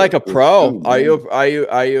 You're like a pro. Are you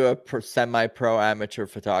a semi-pro amateur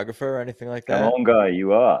photographer or anything like that? Come on, guy,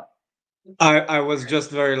 you are. I was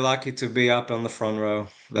just very lucky to be up on the front row.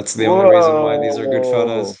 That's the only reason why these are good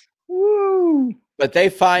photos. Woo! But they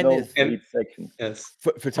find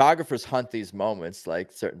photographers hunt these moments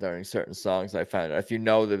like during certain songs. I found if you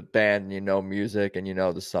know the band and you know music and you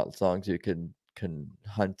know the songs, you can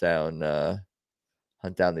hunt down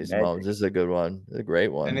these moments. This is a good one, a great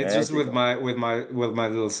one. And it's just with my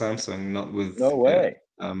little Samsung, not with no way.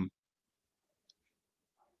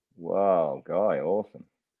 Wow, guy, awesome.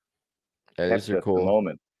 Yeah, these are cool. The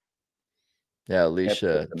moment. Yeah,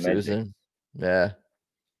 Alicia, Susan. Yeah.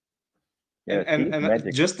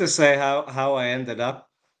 And just to say how I ended up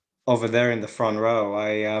over there in the front row,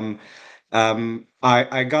 I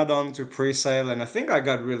got on to pre-sale and I think I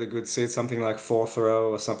got really good seats, something like 4th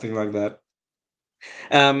row or something like that.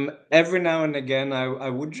 Every now and again, I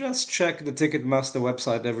would just check the Ticketmaster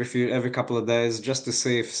website every couple of days just to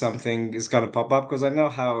see if something is gonna pop up, because I know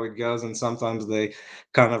how it goes, and sometimes they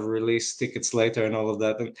kind of release tickets later and all of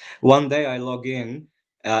that. And one day I log in,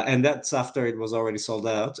 and that's after it was already sold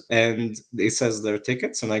out, and it says there are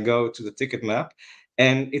tickets, and I go to the ticket map.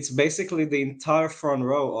 And it's basically the entire front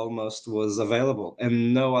row almost was available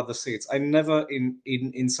and no other seats. I never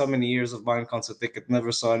in so many years of buying concert tickets,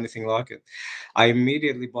 never saw anything like it. I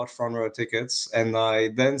immediately bought front row tickets, and I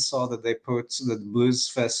then saw that they put the Blues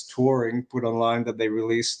Fest touring put online that they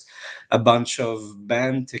released a bunch of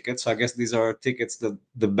band tickets. So I guess these are tickets that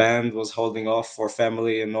the band was holding off for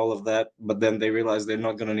family and all of that, but then they realized they're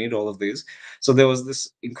not going to need all of these. So there was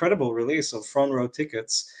this incredible release of front row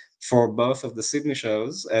tickets for both of the Sydney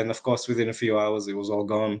shows, and of course within a few hours it was all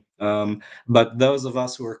gone. But those of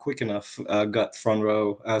us who were quick enough got front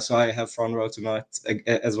row, so I have front row tonight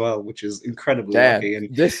as well, which is incredibly lucky.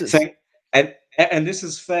 And this is and this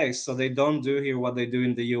is Face, so they don't do here what they do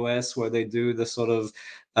in the US, where they do the sort of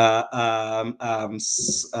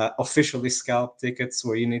officially scalped tickets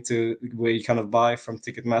where you kind of buy from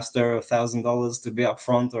Ticketmaster $1,000 to be up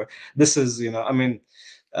front. Or this is, I mean,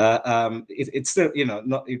 it's still, you know,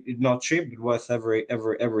 not cheap, but worth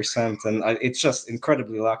every cent. And it's just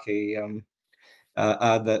incredibly lucky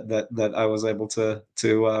that I was able to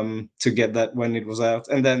get that when it was out,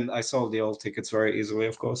 and then I sold the old tickets very easily,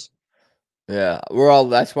 of course. Yeah, we're all.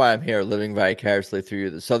 That's why I'm here, living vicariously through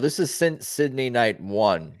you. So this is Sydney night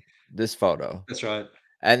 1. This photo. That's right.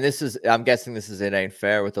 And this is. I'm guessing this is It Ain't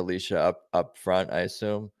Fair with Alicia up front. I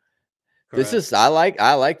assume. Correct. This is. I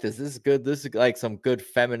like this. This is good. This is like some good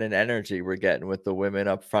feminine energy we're getting with the women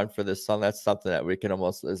up front for this song. That's something that we can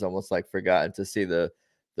almost like forgotten to see the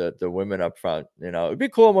women up front. You know, it'd be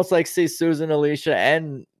cool almost like see Susan, Alicia,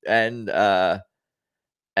 and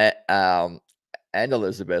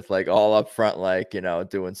Elizabeth like all up front, like, you know,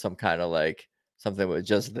 doing some kind of like something with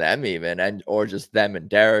just them even, and or just them and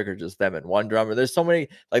Derek, or just them and one drummer. There's so many,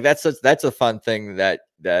 like that's a fun thing that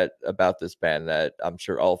about this band that I'm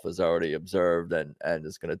sure Ulf has already observed and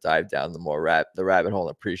is going to dive down the rabbit hole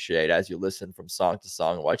and appreciate as you listen from song to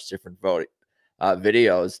song and watch different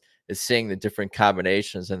videos, is seeing the different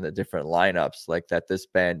combinations and the different lineups like that this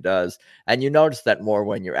band does. And you notice that more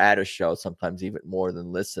when you're at a show, sometimes even more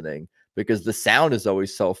than listening, because the sound is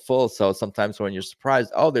always so full. So sometimes when you're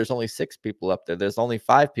surprised, oh, there's only 6 people up there. There's only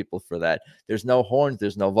 5 people for that. There's no horns.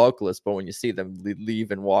 There's no vocalists. But when you see them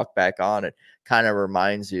leave and walk back on, it kind of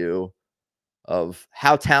reminds you of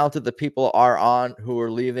how talented the people are on who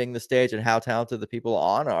are leaving the stage and how talented the people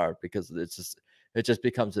on are, because it just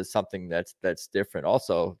becomes something that's different.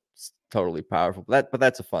 Also, it's totally powerful. But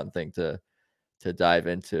that's a fun thing to dive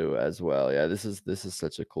into as well. Yeah, this is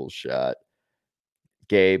such a cool shot.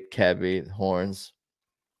 Gabe, Kevy, horns,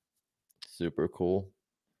 super cool.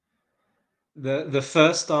 The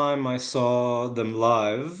first time I saw them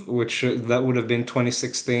live, which that would have been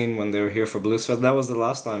 2016 when they were here for Blues Fest, that was the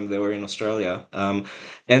last time they were in Australia.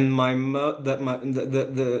 And my most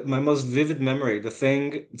vivid memory, the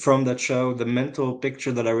thing from that show, the mental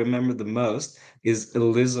picture that I remember the most, is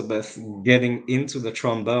Elizabeth getting into the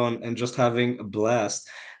trombone and just having a blast,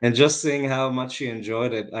 and just seeing how much she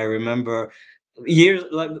enjoyed it. I remember years,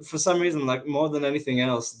 like for some reason, like more than anything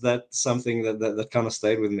else, that's something that kind of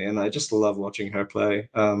stayed with me, and I just love watching her play.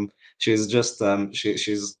 She's just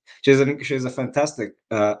she's a fantastic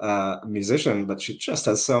musician, but she just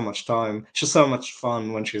has so much time. She's so much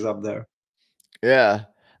fun when she's up there. Yeah,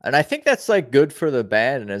 and I think that's like good for the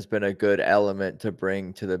band, and has been a good element to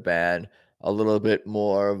bring to the band a little bit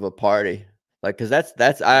more of a party, like, because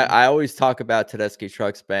that's I always talk about Tedeschi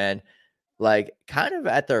Trucks Band, like kind of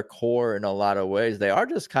at their core in a lot of ways, they are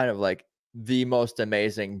just kind of like the most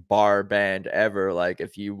amazing bar band ever. Like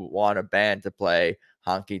if you want a band to play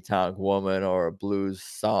Honky Tonk Woman or a blues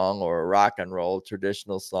song or a rock and roll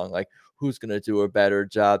traditional song, like who's going to do a better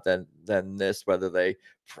job than this, whether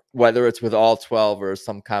it's with all 12 or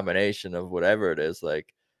some combination of whatever it is.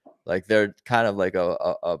 Like they're kind of like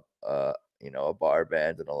a you know, a bar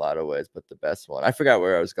band in a lot of ways, but the best one. I forgot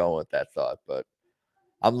where I was going with that thought, but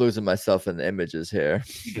I'm losing myself in the images here.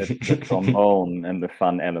 The trombone and the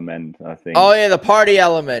fun element, I think. Oh yeah, the party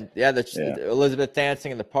element. Yeah, Elizabeth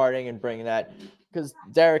dancing and the partying and bringing that, because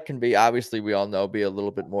Derek can be, obviously we all know, be a little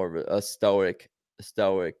bit more of a stoic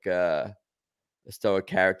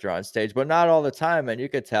character on stage, but not all the time. And you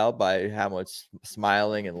could tell by how much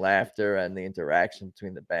smiling and laughter and the interaction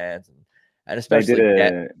between the bands, and especially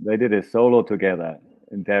they did a solo together.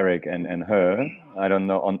 Derek and her, I don't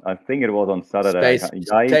know. I think it was on Saturday.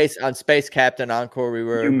 On Space Captain Encore,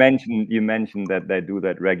 You mentioned that they do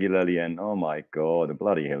that regularly, and oh my god,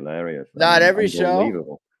 bloody hilarious! Not every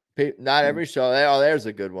show. Not every show. Oh, there's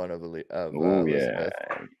a good one of Elizabeth.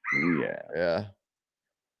 Yeah.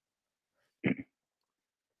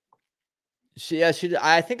 She.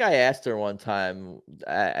 I think I asked her one time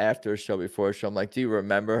after a show, before a show, I'm like, "Do you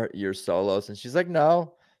remember your solos?" And she's like,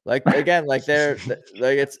 "No." Like again, like they're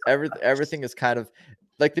like it's everything is kind of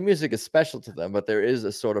like the music is special to them, but there is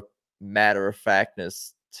a sort of matter of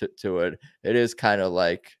factness to it. It is kind of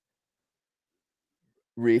like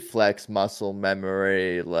reflex muscle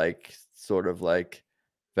memory, like sort of like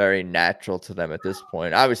very natural to them at this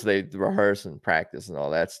point. Obviously they rehearse and practice and all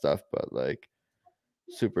that stuff, but like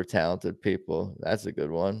super talented people. That's a good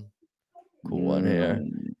one. Cool one here.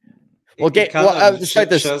 Well,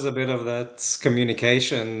 it shows a bit of that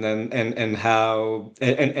communication and how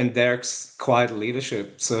and Derek's quiet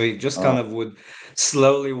leadership. So he just kind of would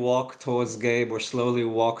slowly walk towards Gabe or slowly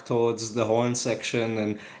walk towards the horn section,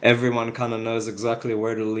 and everyone kind of knows exactly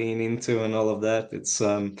where to lean into and all of that. It's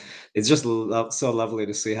just so lovely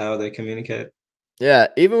to see how they communicate. Yeah,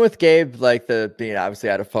 even with Gabe, like being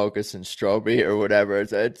obviously out of focus and stroby or whatever,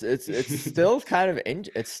 it's still kind of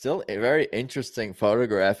it's still a very interesting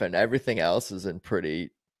photograph, and everything else is in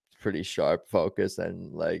pretty pretty sharp focus,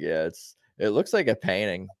 and like it looks like a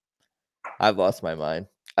painting. I've lost my mind.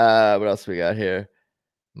 What else we got here?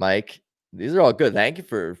 Mike, these are all good. Thank you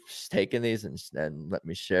for taking these and let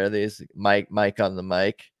me share these. Mike on the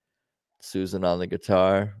mic, Susan on the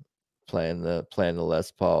guitar, playing the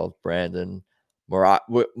Les Paul. Brandon,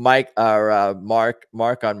 Mike, or Mark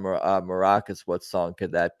on maracas. What song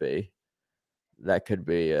could that be? That could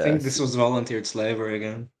be. I think this was Volunteered Slavery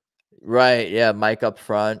again. Right. Yeah. Mike up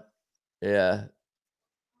front. Yeah.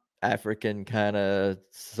 African kind of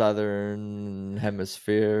southern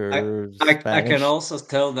hemisphere. I can also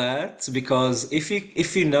tell that because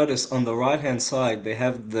if you notice on the right hand side they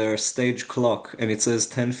have their stage clock and it says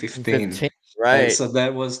 10:15. Right. So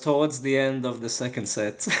that was towards the end of the second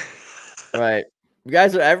set. Right. You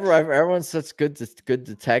guys are everyone's such good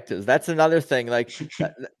detectives. That's another thing. Like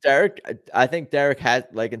Derek, I think Derek had,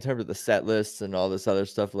 like, in terms of the set lists and all this other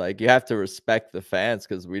stuff, like, you have to respect the fans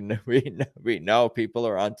because we know people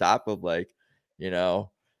are on top of, like,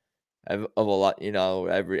 of a lot,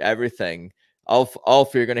 everything.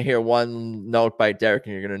 If you're gonna hear one note by Derek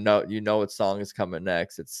and you're gonna know what song is coming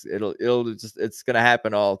next. It's gonna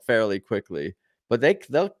happen all fairly quickly. But they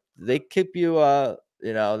keep you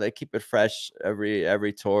they keep it fresh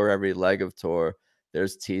every tour, every leg of tour.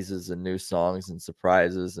 There's teases and new songs and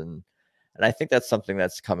surprises, and I think that's something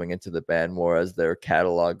that's coming into the band more as their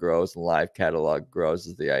catalog grows and live catalog grows,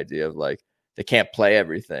 is the idea of, like, they can't play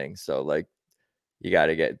everything. So, like, you got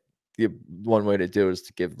to get one way to do it is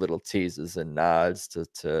to give little teases and nods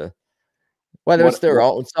to whether it's their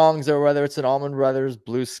own songs or whether it's an Allman Brothers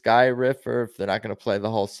Blue Sky riff, or if they're not going to play the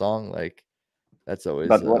whole song, like, that's always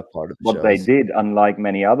a part of the shows. What they did, unlike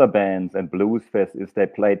many other bands at Blues Fest, is they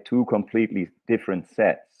played two completely different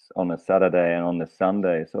sets on a Saturday and on a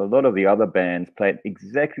Sunday. So a lot of the other bands played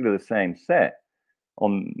exactly the same set.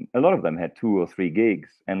 A lot of them had 2 or 3 gigs,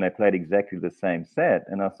 and they played exactly the same set.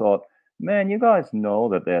 And I thought, man, you guys know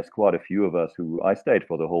that there's quite a few of us I stayed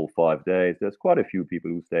for the whole 5 days. There's quite a few people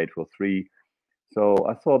who stayed for 3. So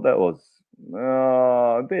I thought that was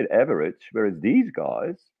a bit average. Whereas these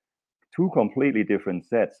guys, 2 completely different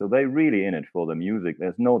sets. So they're really in it for the music.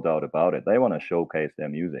 There's no doubt about it. They want to showcase their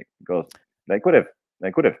music because they could have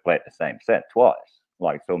played the same set twice,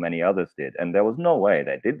 like so many others did. And there was no way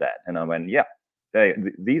they did that. And I went, yeah,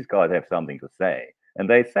 these guys have something to say. And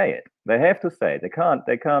they say it. They have to say it.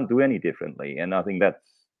 They can't do any differently. And I think that's,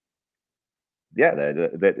 yeah,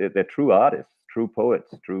 they're true artists, true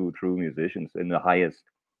poets, true musicians in the highest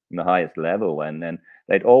level. And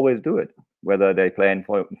they'd always do it, whether they play in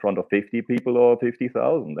front of 50 people or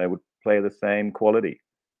 50,000. They would play the same quality,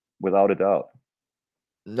 without a doubt.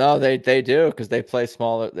 No, they do, because they play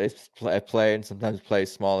smaller. They play and sometimes play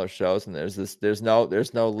smaller shows, and there's no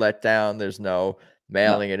letdown. There's no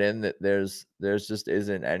mailing it in. That there's just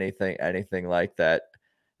isn't anything like that.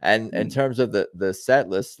 And in terms of the set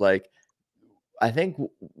list, like, I think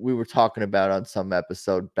we were talking about on some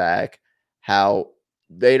episode back how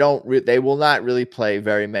they will not really play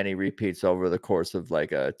very many repeats over the course of,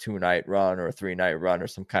 like, a 2-night run or a 3-night run or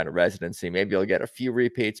some kind of residency. Maybe you'll get a few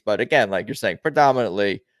repeats, but again, like you're saying,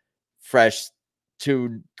 predominantly fresh,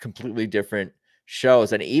 2 completely different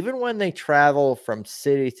shows. And even when they travel from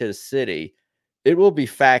city to city, it will be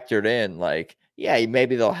factored in. Like, yeah,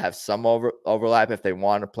 maybe they'll have some overlap if they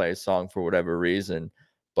want to play a song for whatever reason,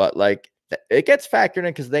 but, like, it gets factored in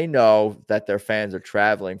because they know that their fans are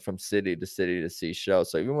traveling from city to city to see shows.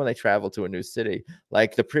 So even when they travel to a new city,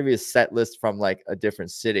 like the previous set list from, like, a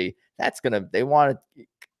different city, they want to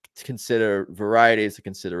consider variety as a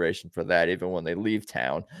consideration for that, even when they leave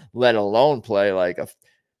town, let alone play, like,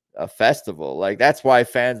 a festival. Like, that's why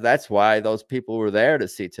those people were there to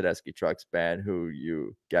see Tedeschi Trucks Band, who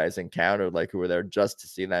you guys encountered, like, who were there just to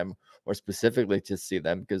see them, or specifically to see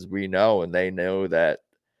them, because we know and they know that,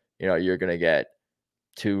 you're going to get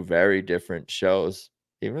 2 very different shows,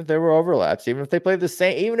 even if there were overlaps, even if they play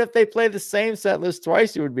the same set list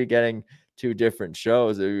twice, you would be getting 2 different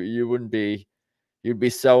shows. You'd be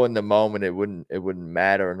so in the moment. It wouldn't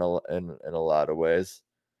matter in a lot of ways,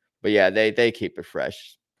 but yeah, they keep it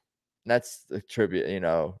fresh. And that's a tribute,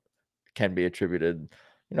 can be attributed,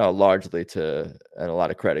 largely to, and a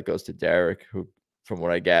lot of credit goes to Derek, who, from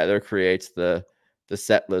what I gather, creates the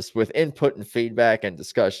set list with input and feedback and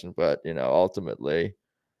discussion. But, ultimately,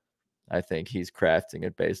 I think he's crafting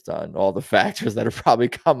it based on all the factors that have probably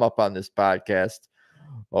come up on this podcast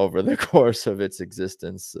over the course of its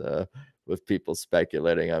existence, with people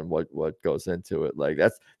speculating on what goes into it. Like,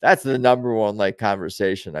 that's the number one, like,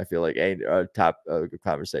 conversation. I feel like a top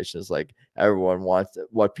conversation is, like, everyone wants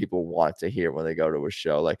what people want to hear when they go to a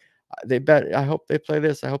show. Like, I hope they play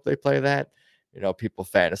this. I hope they play that. people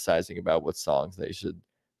fantasizing about what songs they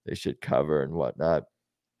should cover and whatnot.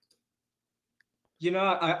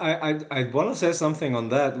 I want to say something on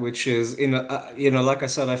that, which is, like I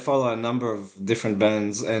said, I follow a number of different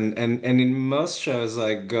bands, and in most shows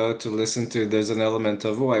I go to listen to, there's an element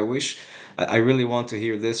of, oh, I really want to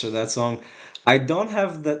hear this or that song. I don't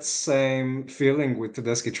have that same feeling with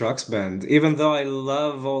Tedeschi Trucks Band, even though I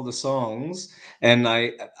love all the songs, and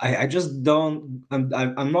I just don't.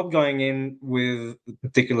 I'm not going in with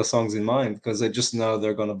particular songs in mind because I just know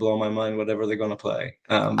they're going to blow my mind, whatever they're going to play.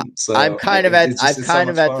 So I'm kind of at fun.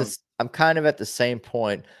 I'm kind of at the same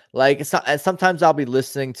point. Like sometimes I'll be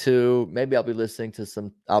listening to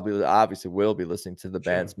obviously will be listening to the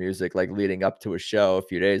band's music like leading up to a show a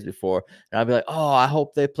few days before, and I'll be like, oh, I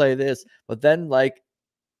hope they play this. But then like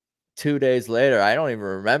 2 days later, I don't even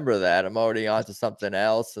remember that. I'm already on to something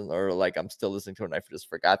else, or like I'm still listening to it and I just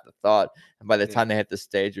forgot the thought. And by the time they hit the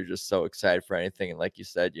stage, you're just so excited for anything. And like you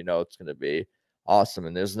said, it's going to be awesome.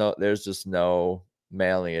 And there's just no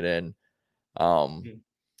mailing it in.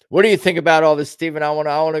 What do you think about all this, Stephen? I want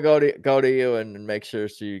to go to you and make sure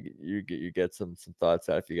so you get some thoughts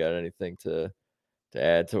out if you got anything to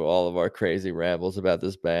add to all of our crazy rambles about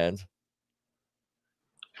this band.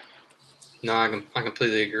 No, I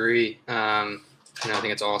completely agree. I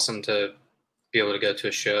think it's awesome to be able to go to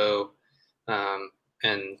a show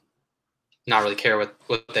and not really care what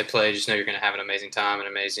they play. Just know you're going to have an amazing time, an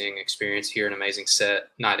amazing experience, hear an amazing set,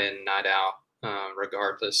 night in, night out,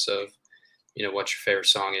 regardless of what your favorite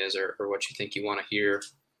song is or what you think you want to hear.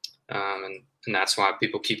 And that's why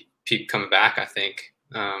people keep coming back, I think,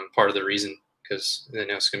 part of the reason, because they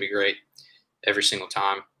know it's going to be great every single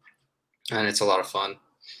time. And it's a lot of fun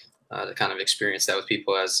to kind of experience that with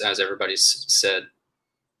people, as everybody's said.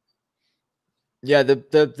 Yeah,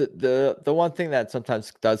 the one thing that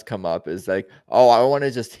sometimes does come up is like, oh, I want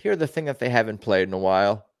to just hear the thing that they haven't played in a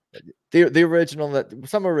while. The original,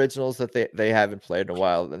 some originals that they haven't played in a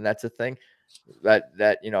while, and that's a thing that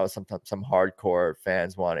sometimes some hardcore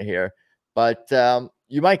fans want to hear. But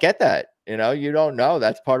you might get that, you don't know.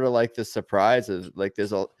 That's part of like the surprise is like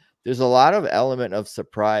there's a lot of element of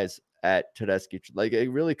surprise at Tedeschi. Like it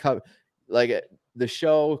really the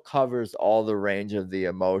show covers all the range of the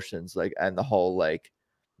emotions, like, and the whole like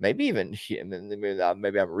maybe even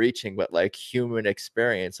maybe I'm reaching, but like human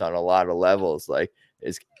experience on a lot of levels, like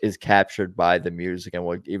is captured by the music and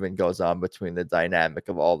what even goes on between the dynamic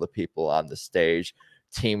of all the people on the stage,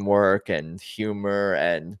 teamwork and humor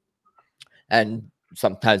and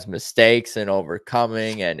sometimes mistakes and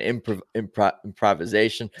overcoming and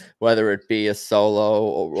improvisation, whether it be a solo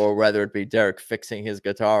or whether it be Derek fixing his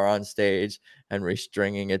guitar on stage and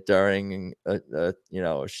restringing it during a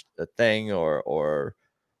thing, or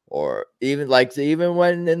even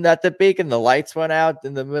when at the Beacon the lights went out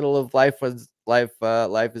in the middle of Life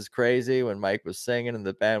is Crazy when Mike was singing and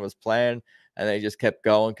the band was playing and they just kept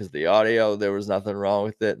going because the audio, there was nothing wrong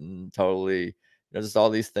with it, and totally just all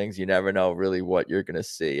these things. You never know really what you're going to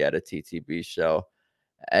see at a TTB show,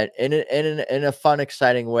 and in a fun,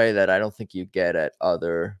 exciting way that I don't think you get at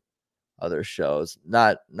other shows.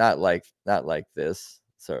 Not like this,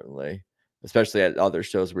 certainly, especially at other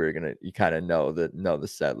shows where you kind of know the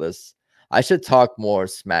set list. I should talk more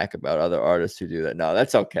smack about other artists who do that. No,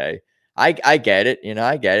 that's okay. I get it.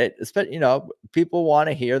 I get it. Especially, people want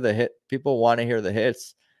to hear the hit. People want to hear the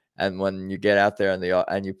hits. And when you get out there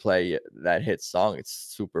and you play that hit song, it's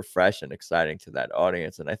super fresh and exciting to that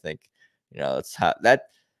audience. And I think, it's that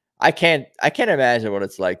I can't imagine what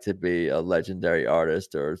it's like to be a legendary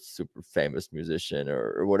artist or super famous musician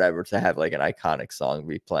or whatever, to have like an iconic song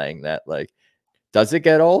be playing that. Like, does it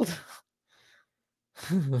get old?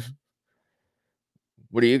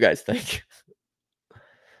 What do you guys think?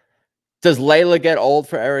 Does Layla get old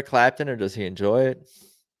for Eric Clapton, or does he enjoy it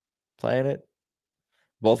playing it?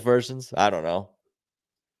 Both versions? I don't know.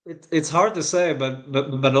 It's hard to say,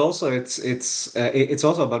 but also it's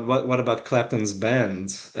also about what about Clapton's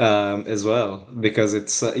band as well, because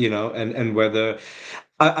it's and whether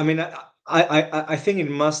I mean I think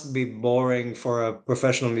it must be boring for a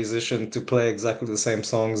professional musician to play exactly the same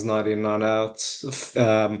songs night in, night out,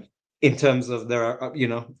 in terms of their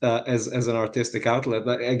as an artistic outlet.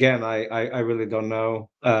 But again, I really don't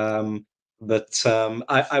know, but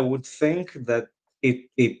I would think that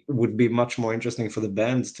it would be much more interesting for the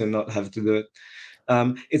band to not have to do it.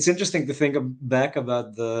 It's interesting to think back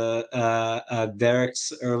about the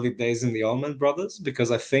Derek's early days in the Allman Brothers,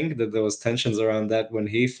 because I think that there was tensions around that when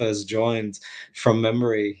he first joined. From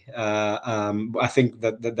memory, I think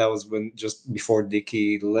that was when just before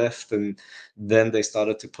Dickie left, and then they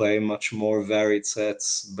started to play much more varied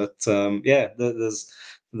sets. But yeah, there's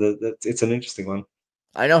it's an interesting one.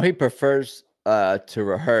 I know he prefers to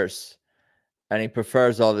rehearse, and he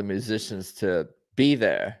prefers all the musicians to be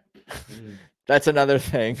there. That's another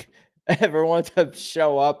thing. Everyone to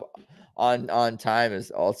show up on time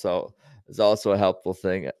is also a helpful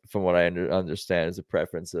thing, from what I understand, is a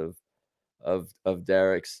preference of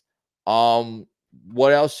Derek's.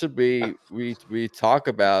 What else should we talk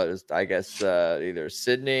about? Is, I guess, either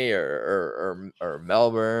Sydney or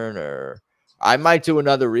Melbourne, or I might do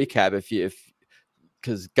another recap if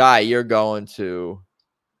because Guy, you're going to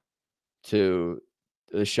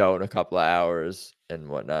the show in a couple of hours and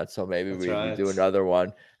whatnot, so maybe we do another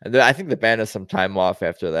one. And then I think the band has some time off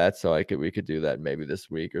after that, so we could do that maybe this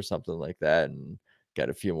week or something like that, and get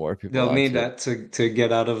a few more people. They'll need that to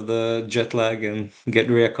get out of the jet lag and get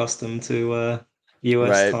reaccustomed to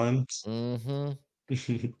US times.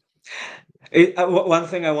 One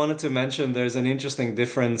thing I wanted to mention, there's an interesting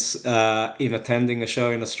difference in attending a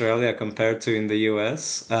show in Australia compared to in the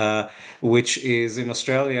US, which is in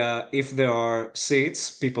Australia, if there are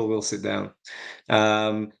seats, people will sit down.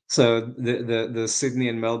 So the Sydney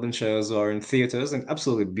and Melbourne shows are in theaters, and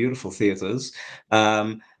absolutely beautiful theaters.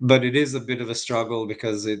 But it is a bit of a struggle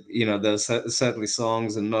because there's certainly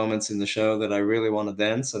songs and moments in the show that I really want to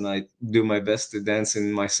dance, and I do my best to dance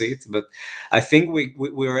in my seat. But I think we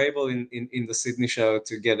were able in the Sydney show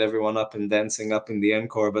to get everyone up and dancing up in the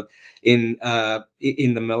encore. But in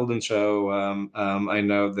the Melbourne show, I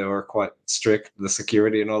know they were quite strict, the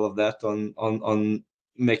security and all of that on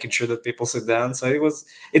making sure that people sit down. So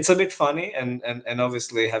it's a bit funny, and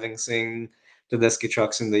obviously having seen Tedeschi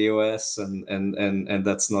Trucks in the US, and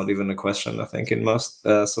that's not even a question, I think, in most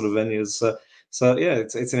sort of venues. So yeah,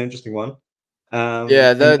 it's an interesting one.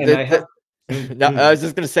 Yeah, I was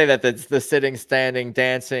just gonna say that that's the sitting, standing,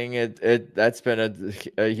 dancing. That's been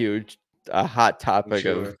a huge, hot topic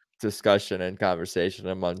of discussion and conversation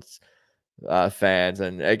amongst fans.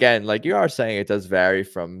 And again, like you are saying, it does vary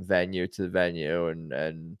from venue to venue,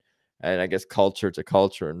 and I guess culture to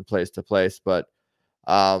culture and place to place. But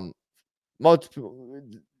most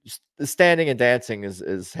the standing and dancing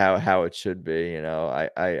is how it should be, I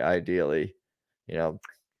ideally,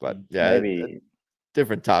 but yeah, maybe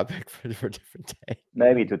different topic for different day.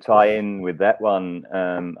 Maybe to tie in with that one,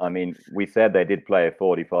 I mean, we said they did play a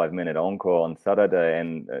 45-minute encore on Saturday,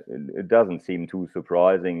 and it doesn't seem too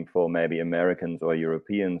surprising for maybe Americans or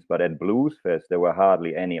Europeans, but at Blues Fest, there were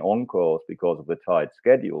hardly any encores because of the tight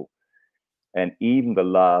schedule. And even the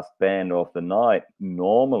last band of the night,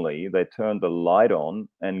 normally they turned the light on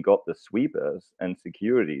and got the sweepers and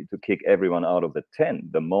security to kick everyone out of the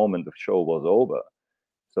tent the moment the show was over.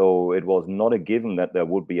 So it was not a given that there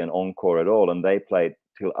would be an encore at all, and they played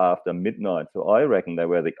till after midnight. So I reckon they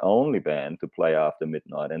were the only band to play after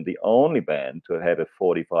midnight and the only band to have a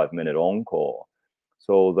 45-minute encore.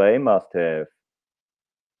 So they must have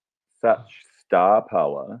such star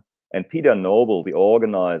power. And Peter Noble, the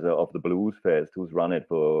organizer of the Blues Fest, who's run it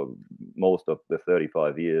for most of the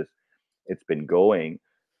 35 years it's been going,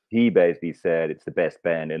 he basically said it's the best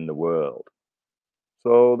band in the world.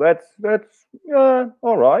 So that's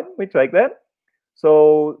all right. We take that.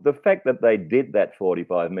 So the fact that they did that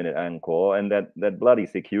 45-minute encore and that bloody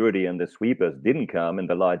security and the sweepers didn't come and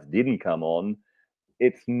the lights didn't come on,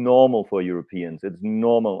 it's normal for Europeans. It's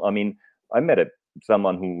normal. I mean, I met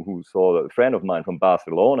someone who saw a friend of mine from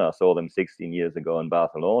Barcelona, saw them 16 years ago in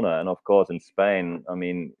Barcelona. And of course, in Spain, I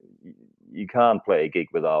mean, you can't play a gig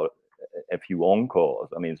without a few encores.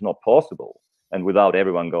 I mean, it's not possible. And without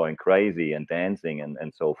everyone going crazy and dancing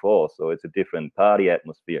and so forth. So it's a different party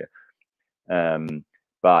atmosphere.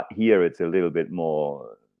 But here it's a little bit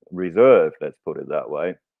more reserved, let's put it that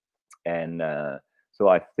way. And so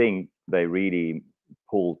I think they really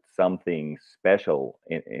pulled something special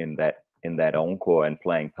in that encore and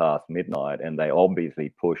playing past midnight. And they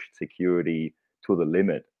obviously pushed security to the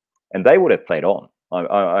limit. And they would have played on.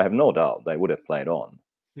 I have no doubt they would have played on.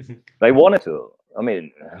 They wanted to. I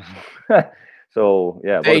mean... So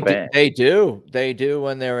yeah, they do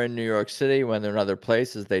when they're in New York City, when they're in other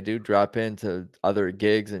places, they do drop into other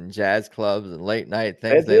gigs and jazz clubs and late night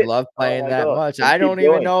things. They love playing that much. I don't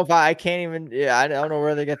even know if I can't even. Yeah, I don't know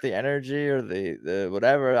where they get the energy or the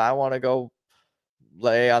whatever. I want to go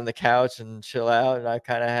lay on the couch and chill out, and I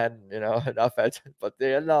kind of had enough. But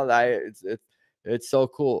it's so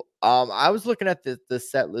cool. I was looking at the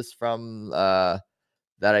set list from that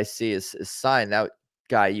I see is signed now.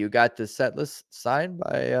 Guy, you got the set list signed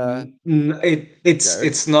by Derek?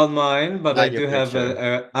 It's not mine, but I Not your do have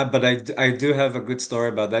picture. I do have a good story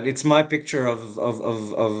about that. It's my picture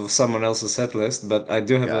of someone else's set list, but I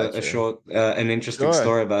do have a Gotcha. short an interesting Sure.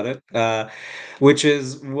 story about it, which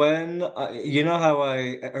is when you know how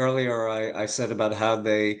earlier I said about how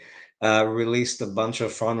they released a bunch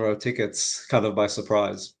of front row tickets kind of by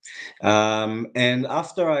surprise. And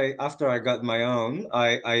after I got my own,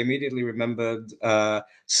 I immediately remembered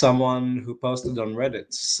someone who posted on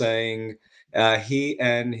Reddit saying he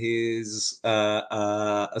and his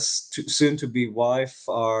soon-to-be wife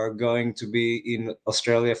are going to be in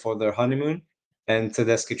Australia for their honeymoon, and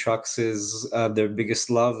Tedeschi Trucks is their biggest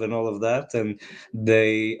love and all of that. And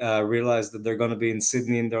they realized that they're going to be in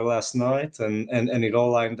Sydney in their last night, and it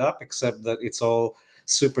all lined up, except that it's all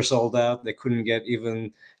super sold out. They couldn't get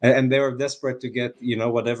even, and they were desperate to get, you know,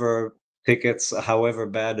 whatever tickets, however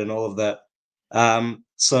bad, and all of that.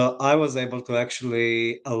 So I was able to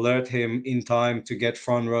actually alert him in time to get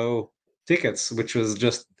front row tickets, which was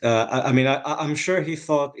just, I mean, I'm sure he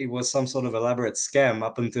thought it was some sort of elaborate scam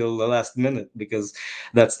up until the last minute, because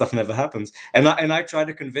that stuff never happens. And I tried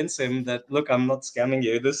to convince him that, look, I'm not scamming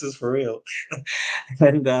you. This is for real.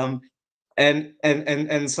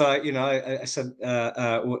 and so you know, I said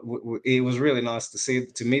it was really nice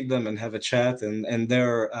to meet them and have a chat, and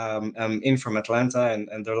they're in from Atlanta,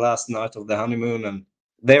 and their last night of the honeymoon, and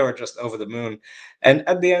they were just over the moon. And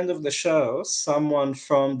at the end of the show, someone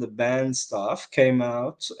from the band staff came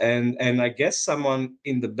out, and I guess someone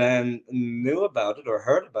in the band knew about it or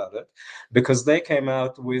heard about it, because they came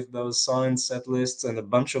out with those signed set lists and a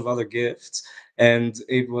bunch of other gifts, and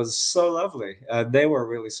it was so lovely. They were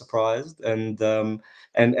really surprised, and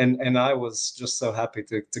I was just so happy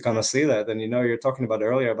to kind of see that. And you know, you're talking about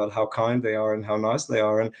earlier about how kind they are and how nice they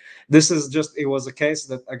are, and this is just, it was a case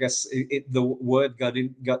that I guess the word got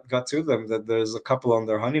to them that there's a couple on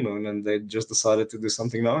their honeymoon, and they just decided to do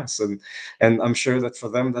something nice, and I'm sure that for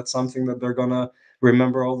them that's something that they're gonna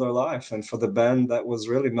remember all their life. And for the band, that was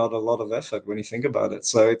really not a lot of effort when you think about it.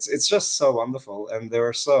 So it's just so wonderful, and they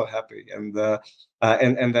were so happy. And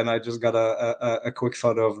then I just got a quick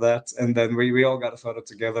photo of that, and then we all got a photo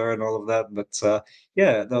together and all of that. But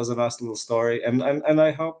yeah, that was a nice little story, and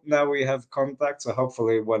I hope now we have contact. So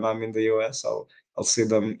hopefully, when I'm in the US, I'll see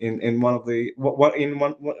them in one of the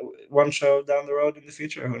one show down the road in the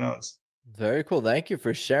future. Who knows? Very cool. Thank you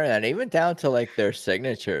for sharing that. Even down to like their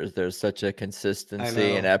signatures, there's such a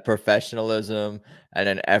consistency and a professionalism and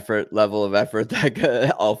an level of effort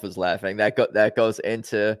that Alf is laughing. That goes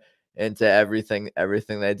into everything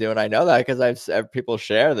they do. And I know that because people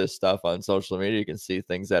share this stuff on social media. You can see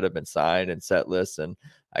things that have been signed and set lists, and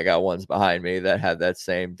I got ones behind me that have that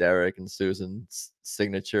same Derek and Susan's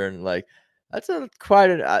signature, and like that's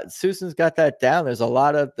Susan's got that down. There's a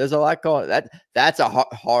lot going. That's a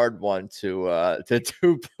hard one to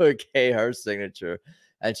duplicate her signature,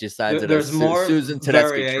 and she signs it as Susan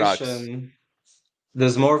Tedeschi Trucks.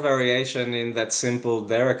 There's more variation in that simple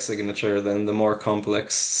Derek signature than the more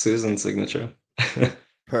complex Susan signature.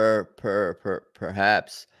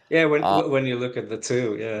 Perhaps. Yeah, when you look at the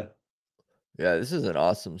two, yeah. Yeah, this is an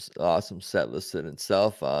awesome set list in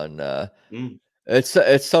itself. On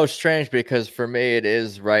it's so strange because for me it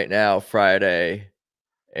is right now Friday,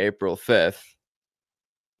 April 5th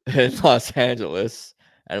in Los Angeles,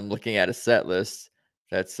 and I'm looking at a set list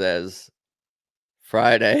that says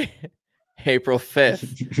Friday, April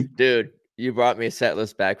 5th. Dude, you brought me a set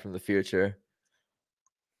list back from the future.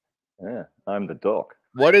 Yeah, I'm the doc.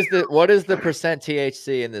 What is the percent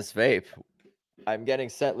THC in this vape? I'm getting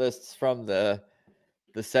set lists from the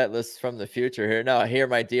set lists from the future here. No, here,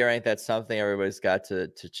 my dear, ain't that something? Everybody's got to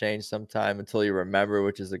change sometime until you remember,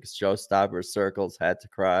 which is a showstopper. Circles, Had to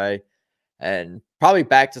Cry, and probably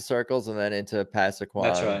back to Circles, and then into Passaquan.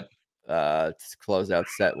 That's right. To close out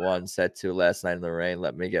set 1, set 2, Last Night in the Rain,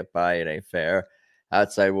 Let Me Get By, It Ain't Fair,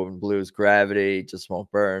 Outside Woman Blues, Gravity, Just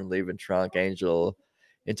Won't Burn, Leaving Trunk, Angel,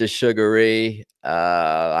 Into Sugary,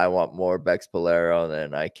 I Want More, Bex Bolero, and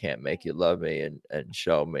then I Can't Make You Love Me, and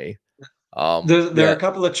Show Me. There are a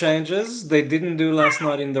couple of changes. They didn't do Last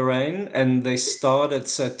Night in the Rain, and they started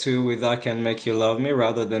set 2 with I Can Make You Love Me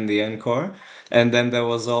rather than the encore. And then there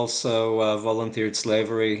was also Volunteered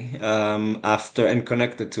Slavery after, and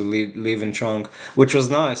connected to Leaving Trunk, which was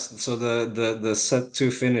nice. So the set 2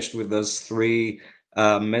 finished with those 3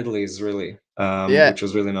 medleys, really, which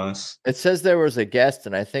was really nice. It says there was a guest,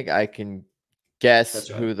 and I think I can guess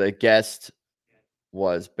who the guest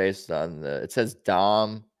was based on it says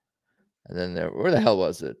Dom. And then where the hell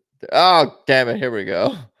was it? Oh, damn it. Here we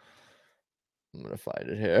go. I'm going to find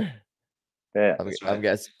it here. Yeah. I'm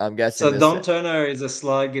guessing. So this Don Turner is a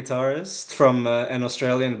slide guitarist from an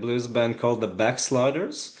Australian blues band called the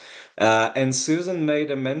Backsliders. And Susan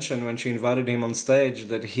made a mention when she invited him on stage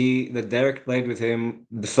that Derek played with him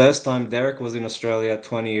the first time Derek was in Australia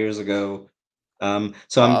 20 years ago.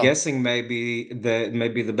 So I'm guessing maybe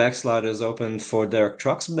the Backsliders opened for Derek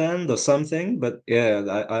Trucks Band or something. But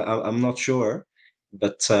yeah, I'm not sure.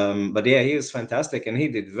 But yeah, he was fantastic and he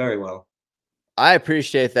did very well. I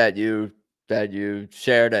appreciate that you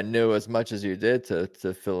shared and knew as much as you did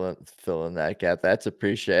to fill in that gap. That's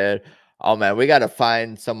appreciated. Oh man, we got to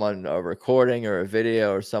find someone, a recording or a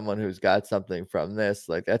video or someone who's got something from this.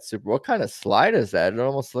 Like that's super. What kind of slide is that? It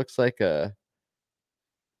almost looks like a.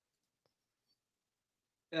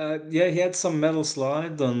 Yeah, he had some metal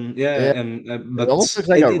slide on. Yeah, and it but almost looks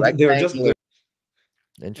like a they were just. rectangular.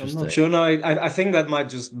 I'm Interesting. not sure. No, I think that might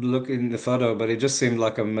just look in the photo, but it just seemed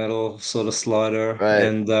like a metal sort of slider, Right.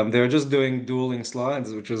 and they were just doing dueling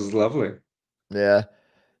slides, which was lovely. Yeah.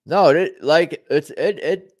 No, it like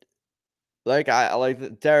like I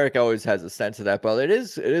like Derek always has a sense of that, but it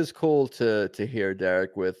is cool to hear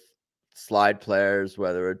Derek with slide players,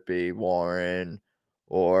 whether it be Warren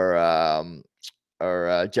or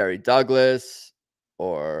Jerry Douglas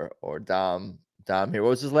or Dom here. What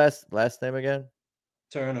was his last name again?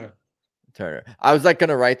 Turner. I was like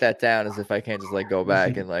gonna write that down as if I can't just like go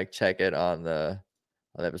back and like check it on the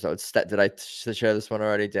episode. Did I share this one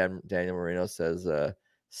already? Daniel Marino says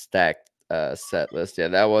stacked set list. Yeah,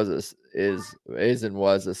 that was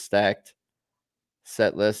was a stacked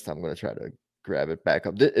set list. I'm gonna try to grab it back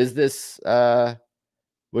up. Is this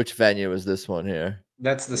which venue is this one here?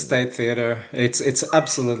 That's the State Theater. It's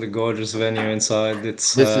absolutely gorgeous venue inside.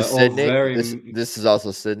 It's This is all Sydney. very This is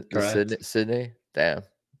also Sydney. correct. Sydney. Damn.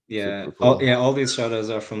 Yeah. Super cool. All these shows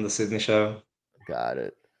are from the Sydney show. Got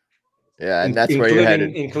it. Yeah, and that's where you're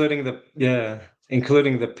headed. Including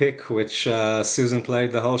the pick, which Susan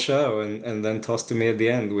played the whole show and then tossed to me at the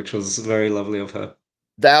end, which was very lovely of her.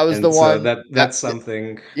 That was the one. That's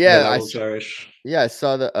something Yeah, that I will cherish. Yeah, I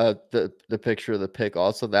saw the picture of the pick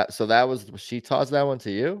also. That was she tossed that one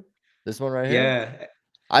to you? This one right here? Yeah.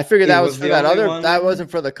 I figured that was for the that only other one. that wasn't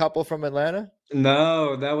for the couple from Atlanta?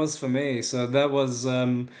 No, that was for me. So that was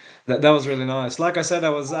that was really nice. Like I said, I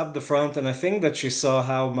was up the front, and I think that she saw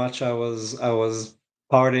how much I was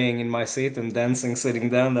partying in my seat and dancing sitting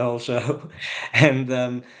down the whole show,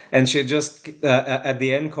 and she just at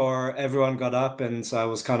the encore, everyone got up, and so I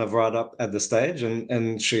was kind of right up at the stage,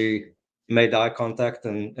 and she made eye contact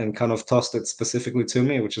and kind of tossed it specifically to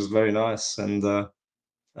me, which is very nice. And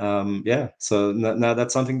yeah, so now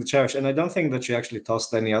that's something to cherish. And I don't think that she actually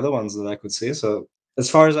tossed any other ones that I could see. So as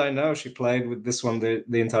far as I know, she played with this one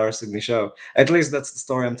the entire Sydney show. At least that's the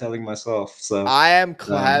story I'm telling myself. So I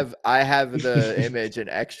have the image in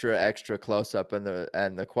extra close up, and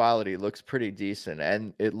the quality looks pretty decent,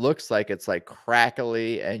 and it looks like it's like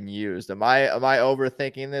crackly and used. Am I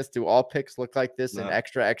overthinking this? Do all picks look like this in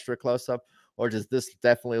extra close up? Or does this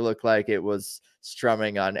definitely look like it was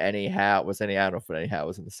strumming on any hat? I don't know if any hat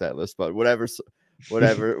was in the set list, but whatever song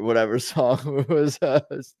was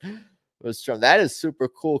strummed. That is super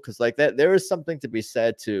cool because like that there is something to be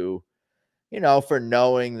said to, for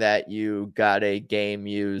knowing that you got a game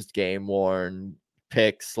used, game worn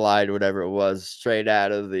pick, slide, whatever it was, straight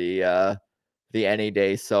out of the Any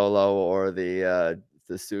Day solo or the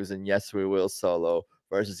Susan Yes We Will solo.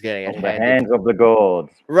 Versus getting it the hands of the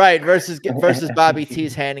gods, right? Versus Bobby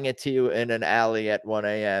T's handing it to you in an alley at 1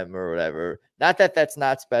 a.m. or whatever. Not that that's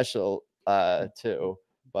not special, too,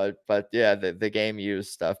 but yeah, the game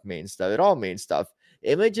used stuff means stuff. It all means stuff.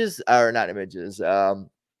 Images are not images.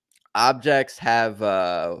 Objects have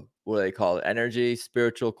what do they call it? Energy,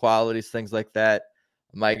 spiritual qualities, things like that.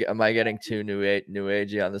 Am I getting too new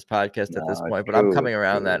agey on this podcast at this point? But I'm coming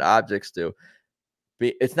around that objects do.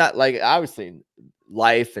 It's not like obviously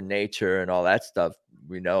life and nature and all that stuff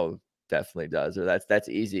we know definitely does, or that's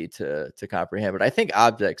easy to comprehend. But I think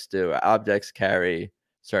objects do. Objects carry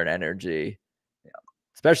certain energy,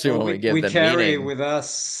 especially when we give them meaning.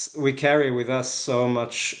 We carry with us so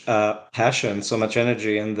much passion, so much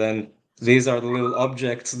energy, and then these are the little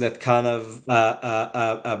objects that kind of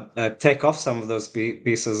take off some of those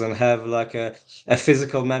pieces and have like a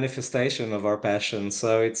physical manifestation of our passion.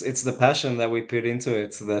 So it's the passion that we put into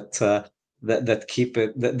it that keep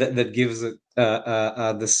it that gives it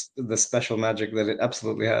the special magic that it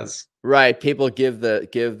absolutely has. Right, people give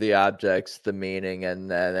the objects the meaning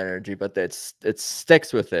and that energy, but it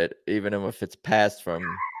sticks with it, even if it's passed from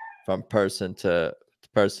person to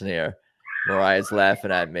person here. Mariah's laughing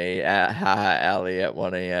at me. Haha, Allie at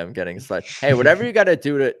 1 a.m. getting a slide. Hey, whatever you got to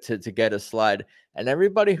do to get a slide. And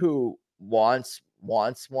everybody who wants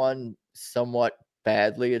one somewhat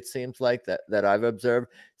badly, it seems like, that I've observed.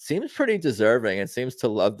 Seems pretty deserving and seems to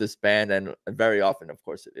love this band, and very often, of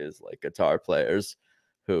course, it is like guitar players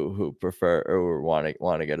who prefer or want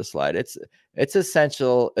to get a slide. It's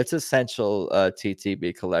essential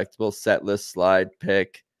TTB collectible set list, slide,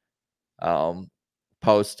 pick,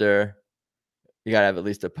 poster. You gotta have at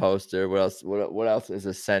least a poster. What else is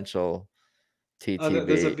essential? TTB.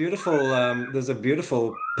 There's a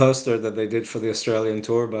beautiful poster that they did for the Australian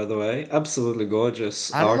tour, by the way. Absolutely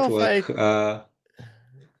gorgeous I don't know artwork. if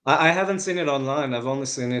I haven't seen it online. I've only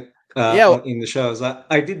seen it Yeah. in the shows.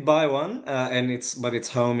 I did buy one, and it's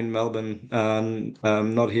home in Melbourne,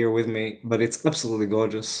 not here with me. But it's absolutely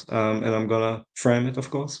gorgeous, and I'm gonna frame it, of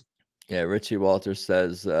course. Yeah, Richie Walters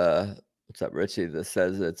says, what's up, Richie? That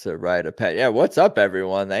says it's a rite of passage. Yeah, what's up,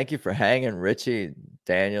 everyone? Thank you for hanging, Richie,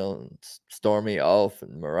 Daniel, Stormy, Ulf,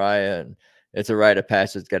 and Mariah. And it's a rite of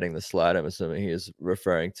passage getting the slide, I'm assuming he is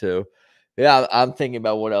referring to. Yeah, I'm thinking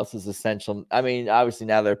about what else is essential. I mean, obviously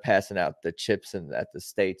now they're passing out the chips at the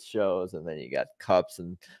state shows, and then you got cups,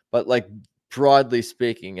 but like broadly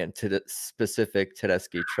speaking, and to the specific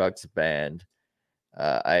Tedeschi Trucks Band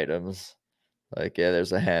items, like, yeah,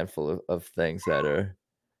 there's a handful of things that are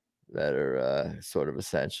sort of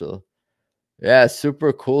essential. Yeah,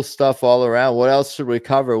 super cool stuff all around. What else should we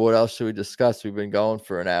cover? What else should we discuss? We've been going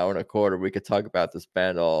for an hour and a quarter. We could talk about this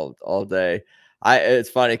band all day. It's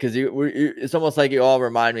funny because it's almost like you all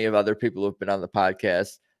remind me of other people who've been on the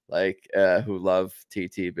podcast, like who love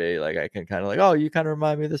TTB. Like I can kind of like, oh, you kind of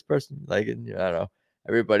remind me of this person. Like, and, I don't know,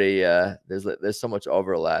 everybody. There's so much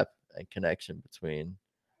overlap and connection between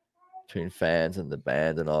fans and the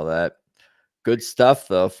band and all that. Good stuff,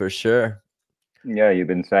 though, for sure. Yeah, you've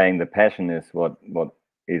been saying the passion is what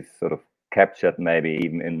is sort of captured maybe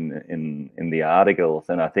even in the articles,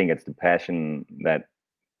 and I think it's the passion that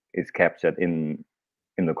is captured in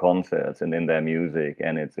the concerts and in their music,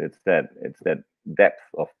 and it's that depth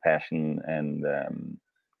of passion and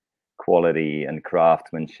quality and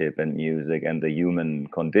craftsmanship and music and the human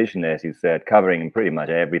condition, as you said, covering pretty much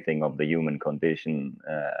everything of the human condition,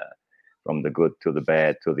 from the good to the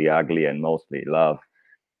bad to the ugly, and mostly love.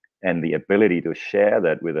 And the ability to share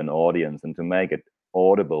that with an audience and to make it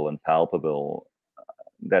audible and palpable,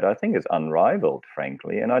 that I think is unrivaled,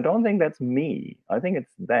 frankly. And I don't think that's me. I think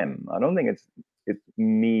it's them. I don't think it's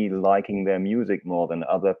me liking their music more than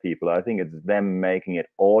other people. I think it's them making it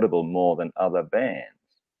audible more than other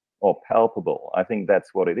bands, or palpable. I think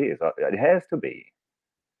that's what it is. It has to be.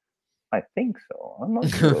 I think so. I'm not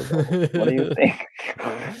sure, though. What do you think?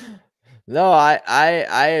 No,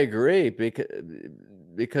 I agree,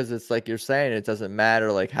 because it's like you're saying, it doesn't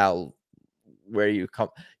matter like where you come.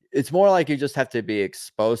 It's more like you just have to be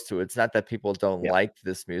exposed to it. It's not that people don't like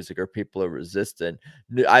this music or people are resistant.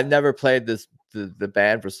 I've never played the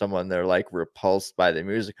band for someone they're like repulsed by the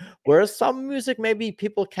music. Whereas some music, maybe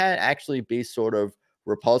people can't actually be sort of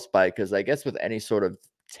repulsed by, because I guess with any sort of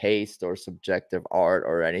taste or subjective art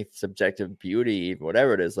or any subjective beauty, even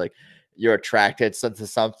whatever it is, like you're attracted to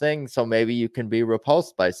something, so maybe you can be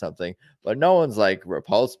repulsed by something. But no one's like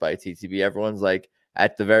repulsed by TTB. Everyone's like,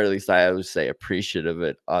 at the very least, I always say appreciative of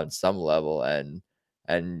it on some level, and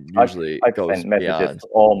usually I goes send messages beyond. to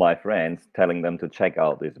all my friends telling them to check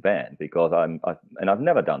out this band, because I've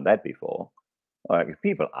never done that before. Like, if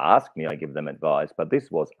people ask me, I give them advice, but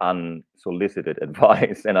this was unsolicited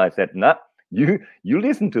advice, and I said, nah. You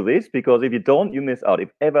listen to this, because if you don't, you miss out. If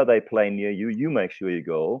ever they play near you, you make sure you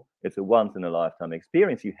go. It's a once in a lifetime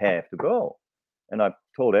experience. You have to go. And I've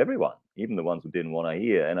told everyone, even the ones who didn't want to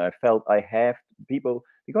hear. And I felt I have people,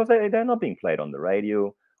 because they're not being played on the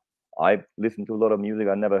radio. I've listened to a lot of music.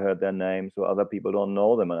 I never heard their names, so other people don't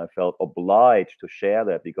know them. And I felt obliged to share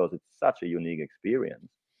that, because it's such a unique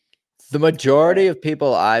experience. The majority of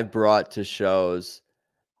people I've brought to shows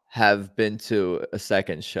have been to a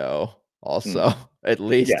second show also, at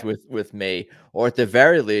least with me, or at the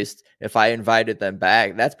very least, if I invited them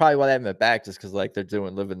back. That's probably why they haven't been back, just because like they're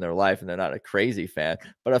living their life and they're not a crazy fan.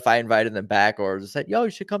 But if I invited them back or just said, yo,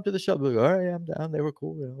 you should come to the show, be like, all right, I'm down, they were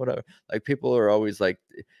cool, whatever. Like, people are always like,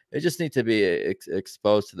 they just need to be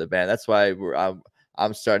exposed to the band. That's why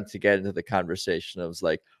I'm starting to get into the conversation of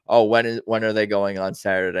like, oh, when are they going on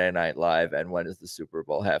Saturday Night Live, and when is the Super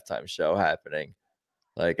Bowl halftime show happening?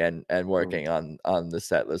 Like, and working on the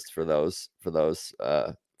set list for those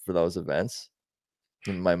events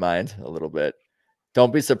in my mind a little bit.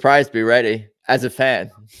 Don't be surprised, be ready as a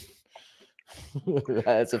fan.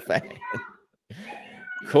 As a fan.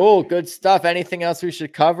 Cool, good stuff. Anything else we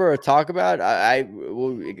should cover or talk about? I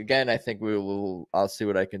think I'll see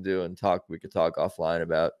what I can do and we could talk offline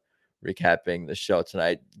about recapping the show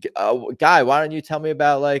tonight. Guy, why don't you tell me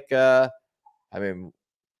about like I mean,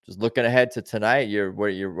 just looking ahead to tonight,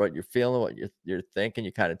 what you're feeling, what you're thinking.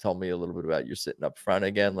 You kind of told me a little bit about you're sitting up front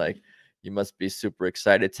again. Like you must be super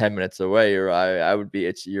excited. 10 minutes away, or I would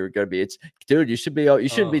be. You're gonna be. Dude. You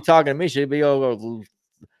shouldn't be talking to me. You should be over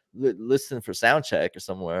listening for sound check or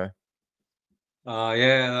somewhere.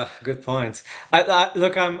 Yeah, good point.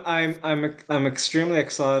 Look, I'm extremely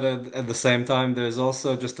excited. At the same time, there's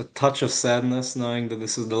also just a touch of sadness knowing that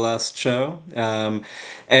this is the last show, and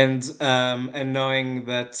knowing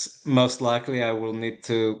that most likely I will need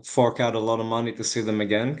to fork out a lot of money to see them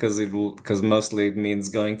again because mostly it means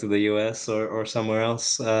going to the US or somewhere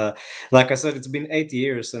else. Like I said, it's been 8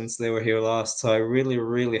 years since they were here last, so I really,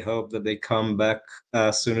 really hope that they come back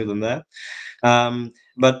sooner than that.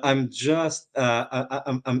 But I'm just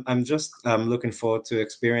looking forward to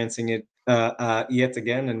experiencing it yet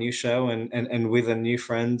again, a new show and with a new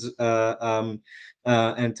friend,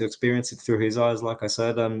 and to experience it through his eyes. Like I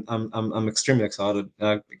said, I'm extremely excited.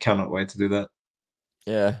 I cannot wait to do that.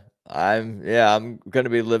 Yeah, I'm gonna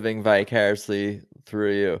be living vicariously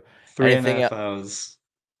through you. 3.5 hours.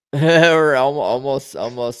 Or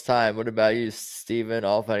almost time. What about you, Steven?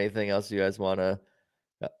 Anything else you guys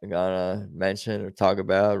gonna mention or talk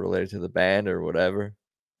about related to the band or whatever?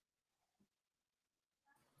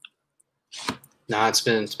 Nah, it's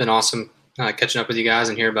been awesome catching up with you guys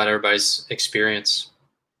and hear about everybody's experience.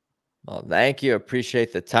 Well, thank you.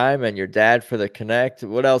 Appreciate the time, and your dad for the connect.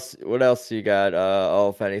 What else you got?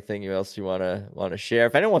 If anything else you wanna share.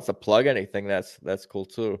 If anyone wants to plug anything, that's cool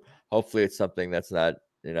too. Hopefully it's something that's not,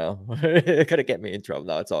 it could get me in trouble.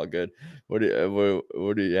 No, it's all good.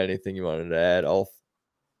 Anything you wanted to add, Ulf?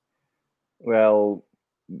 Well,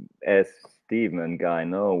 as Steve and Guy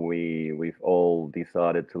know, we've all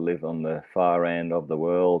decided to live on the far end of the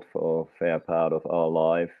world for a fair part of our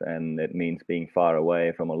life, and it means being far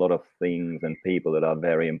away from a lot of things and people that are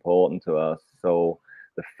very important to us. So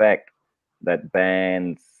the fact that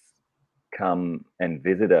bands come and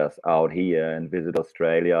visit us out here and visit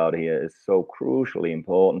Australia out here is so crucially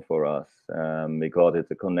important for us, because it's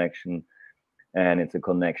a connection. And it's a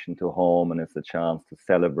connection to home, and it's a chance to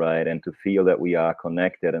celebrate and to feel that we are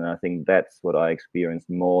connected. And I think that's what I experienced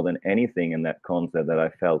more than anything in that concert, that I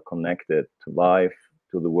felt connected to life,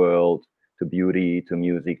 to the world, to beauty, to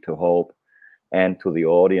music, to hope, and to the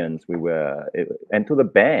audience. And to the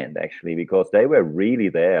band, actually, because they were really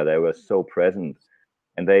there. They were so present,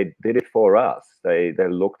 and they did it for us. They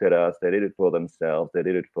looked at us. They did it for themselves. They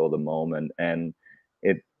did it for the moment. And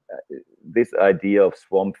this idea of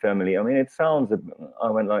swamp family, I mean, it sounds, I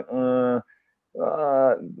went like,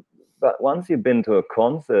 but once you've been to a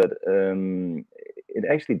concert, it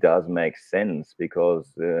actually does make sense,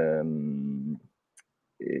 because there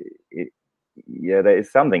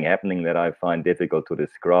is something happening that I find difficult to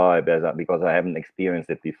describe because I haven't experienced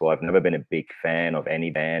it before. I've never been a big fan of any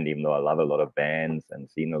band, even though I love a lot of bands and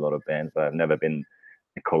seen a lot of bands, but I've never been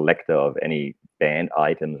a collector of any band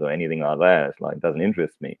items or anything like that. It's like, it doesn't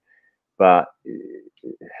interest me. But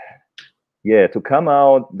yeah, to come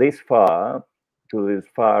out this far, to this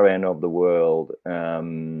far end of the world,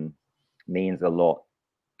 means a lot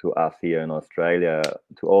to us here in Australia,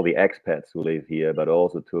 to all the expats who live here, but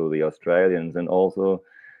also to the Australians. And also,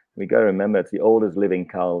 we got to remember, it's the oldest living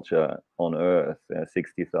culture on Earth,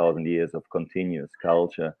 60,000 years of continuous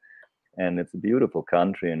culture. And it's a beautiful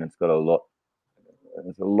country, and it's got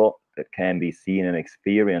there's a lot that can be seen and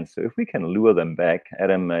experienced. So if we can lure them back,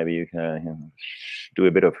 Adam, maybe you can do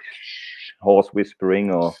a bit of horse whispering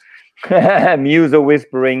or muser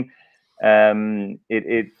whispering. It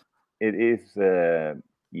is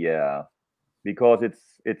because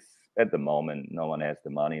it's at the moment, no one has the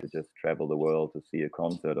money to just travel the world to see a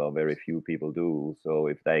concert, or very few people do. So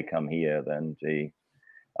if they come here, then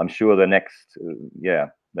I'm sure the next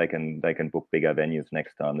they can book bigger venues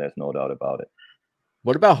next time. There's no doubt about it.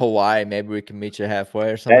 What about Hawaii? Maybe we can meet you halfway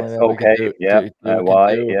or something. That's okay.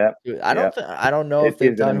 Hawaii. I don't know if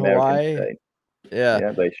they've done Hawaii. State.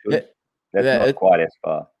 Yeah, they should. That's not quite as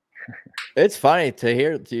far. It's funny to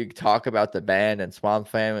hear you talk about the band and Swamp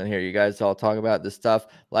Fam, and hear you guys all talk about this stuff.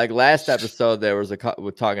 Like last episode, there was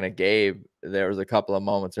we're talking to Gabe. There was a couple of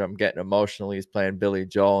moments where I'm getting emotional. He's playing Billy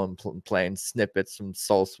Joel and playing snippets from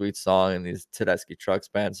Soul Sweet Song and these Tedeschi Trucks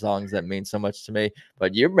Band songs that mean so much to me.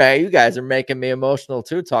 But you guys are making me emotional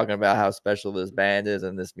too, talking about how special this band is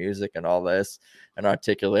and this music and all this, and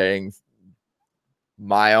articulating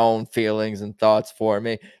my own feelings and thoughts for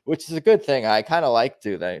me, which is a good thing. I kind of like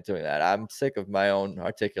doing that. I'm sick of my own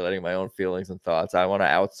articulating my own feelings and thoughts. I want to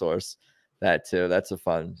outsource that too. That's a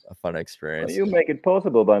fun Well, experience. you make it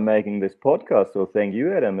possible by making this podcast, so thank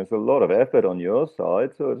you, Adam. It's a lot of effort on your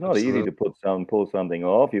side, so it's not easy to pull something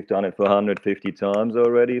off. You've done it for 150 times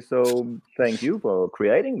already, so thank you for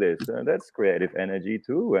creating this. That's creative energy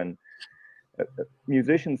too, and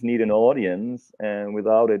musicians need an audience, and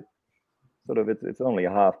without it, sort of, it's only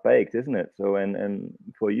half baked, isn't it? So, and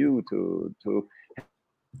for you to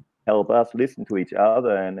help us listen to each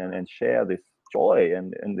other and share this joy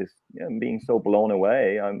and this, being so blown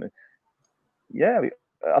away.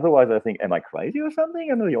 Otherwise I think, am I crazy or something?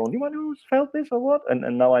 Am I the only one who's felt this or what?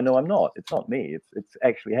 And now I know I'm not. It's not me. It's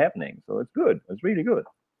actually happening. So it's good. It's really good.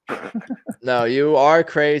 No, you are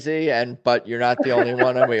crazy, but you're not the only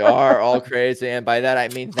one, and we are all crazy. And by that I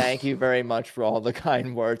mean thank you very much for all the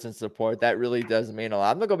kind words and support. That really does mean a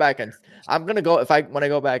lot. I'm gonna go back and when I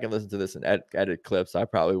go back and listen to this and edit clips, I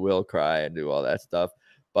probably will cry and do all that stuff.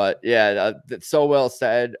 But yeah, that's so well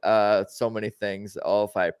said. So many things.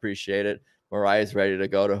 Ulf, I appreciate it. Mariah's ready to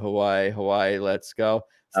go to Hawaii. Hawaii, let's go.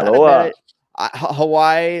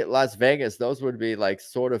 Hawaii, Las Vegas, those would be like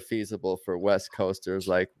sort of feasible for West Coasters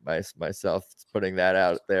like myself, putting that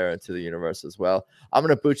out there into the universe as well. I'm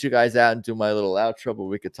going to boot you guys out and do my little outro, but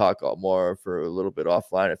we could talk more for a little bit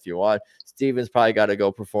offline if you want. Steven's probably got to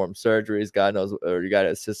go perform surgeries. God knows, or you got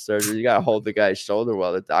to assist surgery. You got to hold the guy's shoulder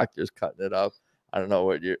while the doctor's cutting it up. I don't know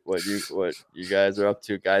what you guys are up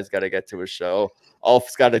to. Guys got to get to a show.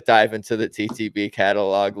 Ulf's got to dive into the TTB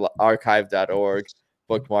catalog, archive.org.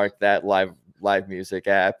 Bookmark that live music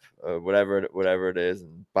app, whatever it is,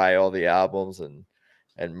 and buy all the albums and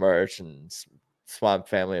merch. And Swamp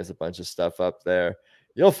Family has a bunch of stuff up there.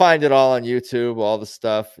 You'll find it all on YouTube, all the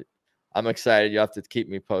stuff. I'm excited. You have to keep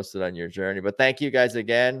me posted on your journey. But thank you guys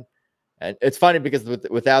again. And it's funny because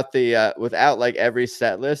without like every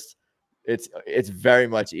set list, it's very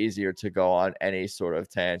much easier to go on any sort of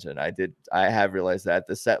tangent. I have realized that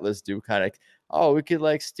the set lists do kind of, we could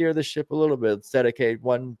like steer the ship a little bit. Let's dedicate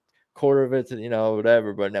 1/4 of it to,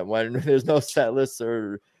 whatever. But when there's no set lists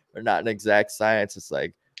or not an exact science, it's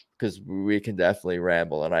like, because we can definitely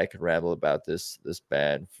ramble, and I can ramble about this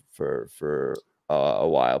band for a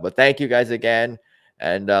while. But thank you guys again,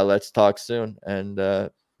 and let's talk soon. And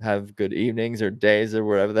have good evenings or days or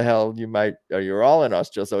wherever the hell you might. Or you're all in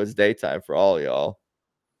Australia, so it's daytime for all y'all.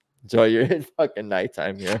 Enjoy your fucking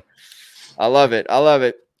nighttime here. I love it.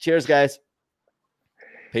 Cheers, guys.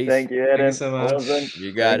 Peace. Thank you, Adam. Thank you so much. Awesome.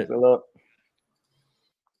 You got Thanks it. a lot.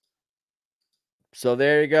 So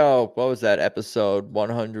there you go. What was that? Episode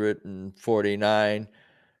 149.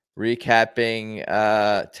 Recapping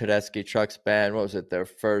Tedeschi Trucks Band. What was it? Their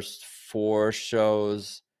first 4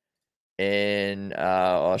 shows in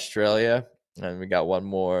Australia. And we got one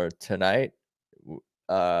more tonight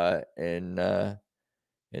in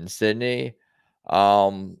Sydney.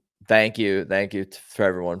 Thank you for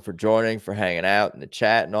everyone for joining, for hanging out in the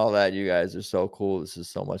chat and all that. You guys are so cool. This is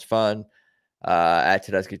so much fun. At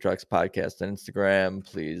Tedeschi Trucks Podcast on Instagram.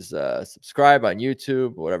 Please subscribe on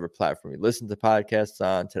YouTube, whatever platform you listen to podcasts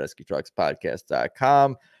on.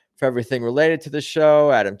 TedeschiTrucksPodcast.com for everything related to the show.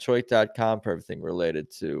 AdamChoit.com for everything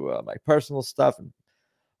related to my personal stuff and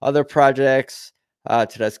other projects.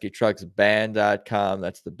 TedeschiTrucksBand.com.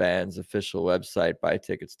 That's the band's official website. Buy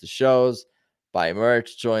tickets to shows, buy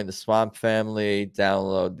merch, join the Swamp Family,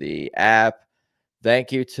 download the app.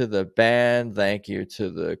 Thank you to the band. Thank you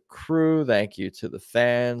to the crew. Thank you to the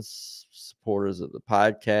fans, supporters of the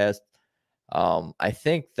podcast. I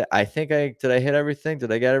think I did I hit everything?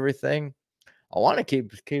 Did I get everything? I want to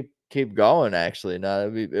keep going. Actually, no,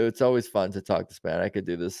 it's always fun to talk to this band. I could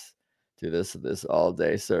do this all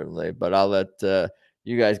day, certainly. But I'll let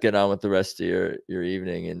you guys get on with the rest of your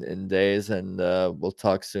evening and days, and we'll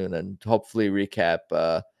talk soon and hopefully recap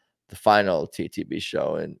the final TTB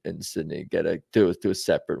show in Sydney. Do a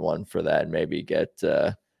separate one for that, and maybe get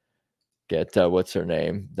what's her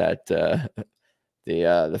name, that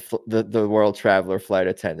the world traveler flight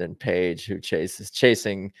attendant Paige, who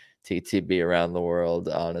chasing TTB around the world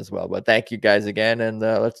on as well. But thank you guys again, and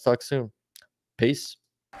let's talk soon. Peace.